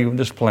be leaving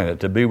this planet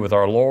to be with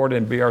our Lord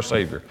and be our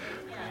Savior.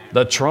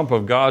 The trump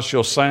of God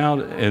shall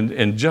sound, and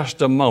in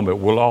just a moment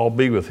we'll all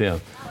be with him.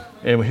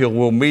 And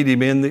we'll meet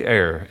him in the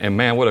air. And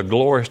man, what a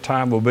glorious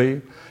time will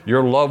be.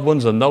 Your loved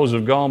ones and those who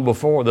have gone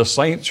before, the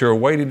saints who are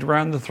waiting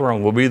around the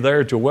throne will be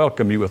there to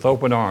welcome you with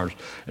open arms.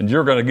 And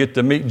you're going to get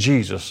to meet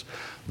Jesus,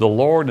 the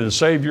Lord and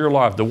Savior of your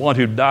life, the one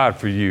who died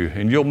for you.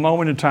 And your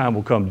moment in time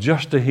will come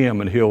just to him,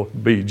 and he'll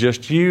be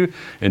just you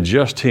and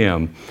just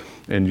him.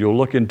 And you'll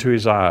look into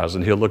his eyes,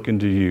 and he'll look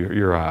into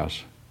your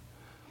eyes.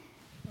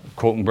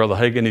 Quoting Brother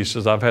Hagin, he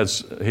says,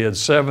 he had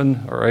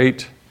 7 or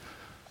 8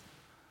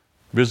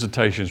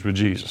 visitations with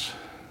Jesus.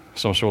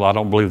 Some say, well, I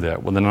don't believe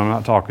that. Well, then I'm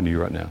not talking to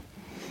you right now.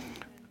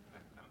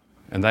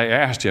 And they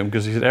asked him,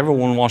 because he said,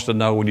 everyone wants to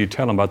know when you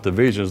tell them about the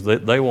visions,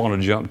 they want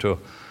to jump to,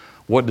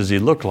 what does he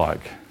look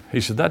like?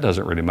 He said, that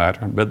doesn't really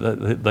matter.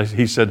 But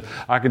he said,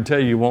 I can tell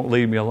you won't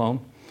leave me alone.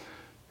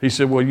 He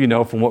said, well, you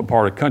know from what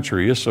part of the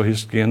country he is, so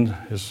his skin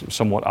is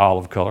somewhat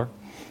olive color.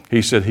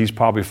 He said he's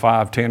probably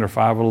 5'10" or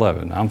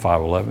 5'11". I'm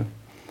 5'11".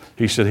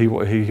 He said he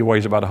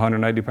weighs about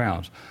 180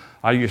 pounds.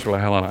 I used to weigh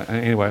hell on it.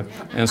 Anyway,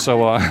 and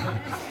so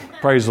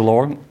praise the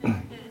Lord.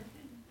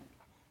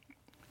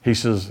 He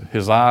says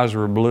his eyes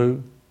were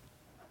blue.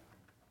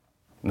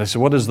 And they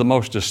said, what is the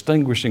most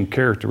distinguishing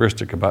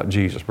characteristic about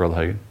Jesus, Brother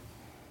Hagin?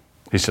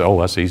 He said, oh,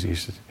 that's easy.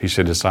 He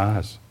said, his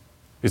eyes.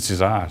 It's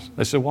his eyes.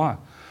 They said, why?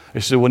 He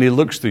said, when he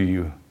looks through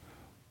you,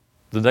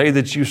 the day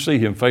that you see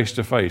him face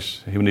to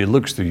face, when he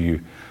looks through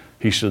you,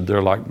 he said,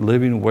 they're like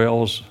living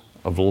wells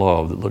of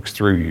love that looks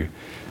through you.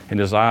 And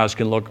his eyes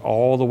can look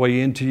all the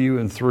way into you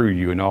and through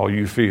you, and all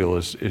you feel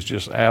is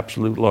just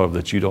absolute love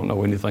that you don't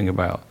know anything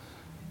about.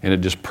 And it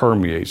just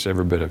permeates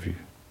every bit of you.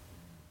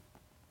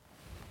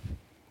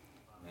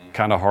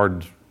 Kind of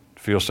hard to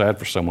feel sad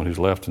for someone who's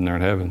left and they're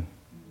in heaven.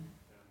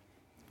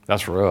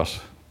 That's for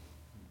us.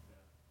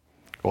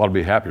 We ought to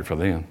be happy for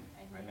them.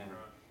 Amen.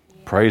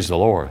 Praise the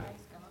Lord.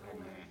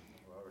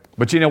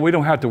 But you know, we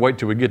don't have to wait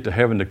till we get to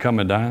heaven to come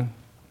and dine.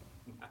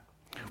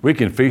 We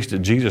can feast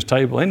at Jesus'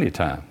 table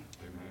anytime.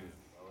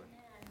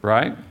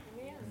 Right?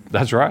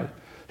 That's right.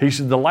 He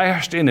said the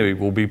last enemy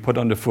will be put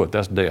underfoot.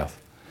 That's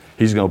death.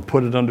 He's going to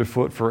put it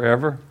underfoot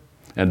forever,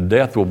 and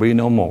death will be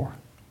no more.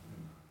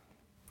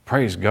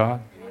 Praise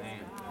God.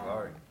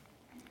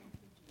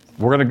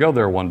 We're going to go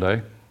there one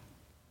day.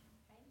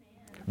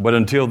 But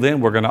until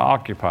then, we're going to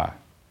occupy.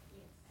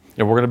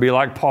 And we're going to be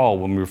like Paul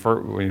when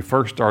we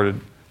first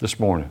started this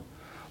morning.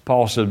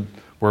 Paul said,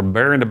 we're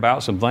bearing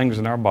about some things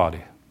in our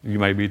body. You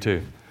may be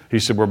too. He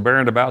said, we're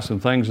bearing about some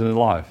things in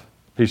life.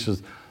 He said,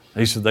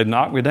 they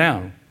knocked me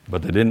down,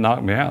 but they didn't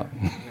knock me out.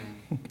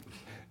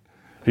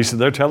 He said,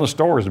 they're telling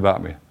stories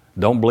about me.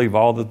 Don't believe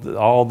all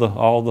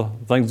the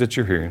things that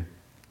you're hearing.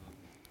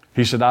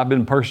 He said, I've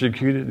been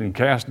persecuted and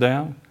cast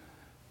down.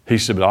 He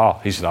said,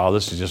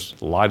 this is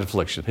just light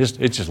affliction. It's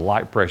just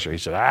light pressure. He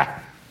said,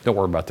 don't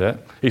worry about that.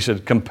 He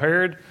said,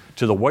 compared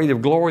to the weight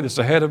of glory that's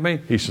ahead of me,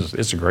 he says,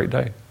 it's a great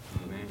day.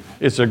 Amen.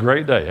 It's a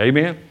great day.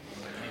 Amen?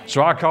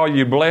 So I call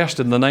you blessed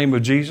in the name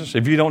of Jesus.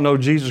 If you don't know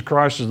Jesus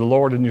Christ as the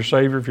Lord and your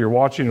Savior, if you're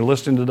watching or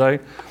listening today,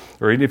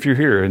 or even if you're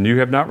here and you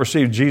have not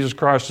received Jesus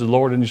Christ as the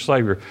Lord and your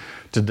Savior,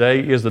 today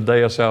is the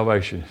day of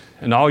salvation.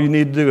 And all you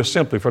need to do is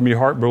simply from your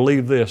heart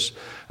believe this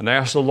and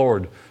ask the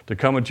Lord to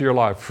come into your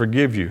life,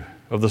 forgive you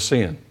of the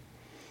sin.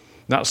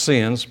 Not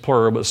sins,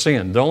 plural, but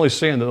sin. The only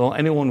sin that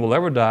anyone will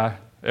ever die,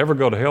 ever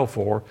go to hell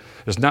for,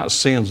 is not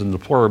sins in the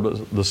plural,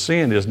 but the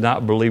sin is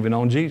not believing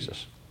on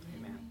Jesus.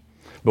 Amen.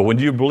 But when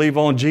you believe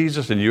on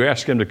Jesus and you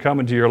ask Him to come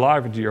into your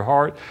life, into your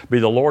heart, be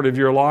the Lord of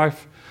your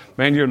life,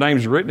 man, your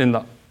name's written in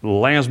the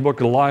Lamb's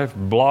Book of Life,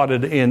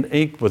 blotted in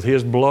ink with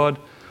His blood,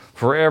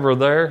 forever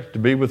there to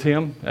be with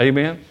Him.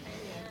 Amen.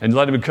 And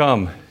let Him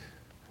come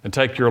and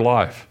take your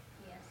life,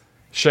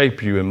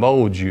 shape you and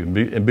mold you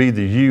and be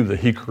the you that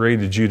He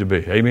created you to be.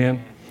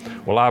 Amen.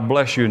 Well, I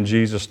bless you in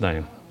Jesus'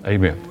 name.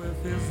 Amen.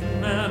 With His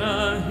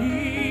manna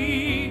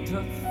He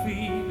doth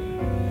feed,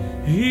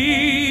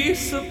 He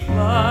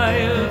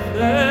supplieth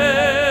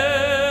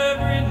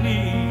every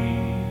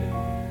need.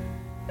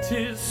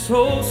 'Tis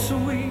so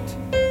sweet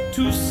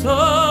to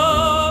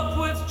serve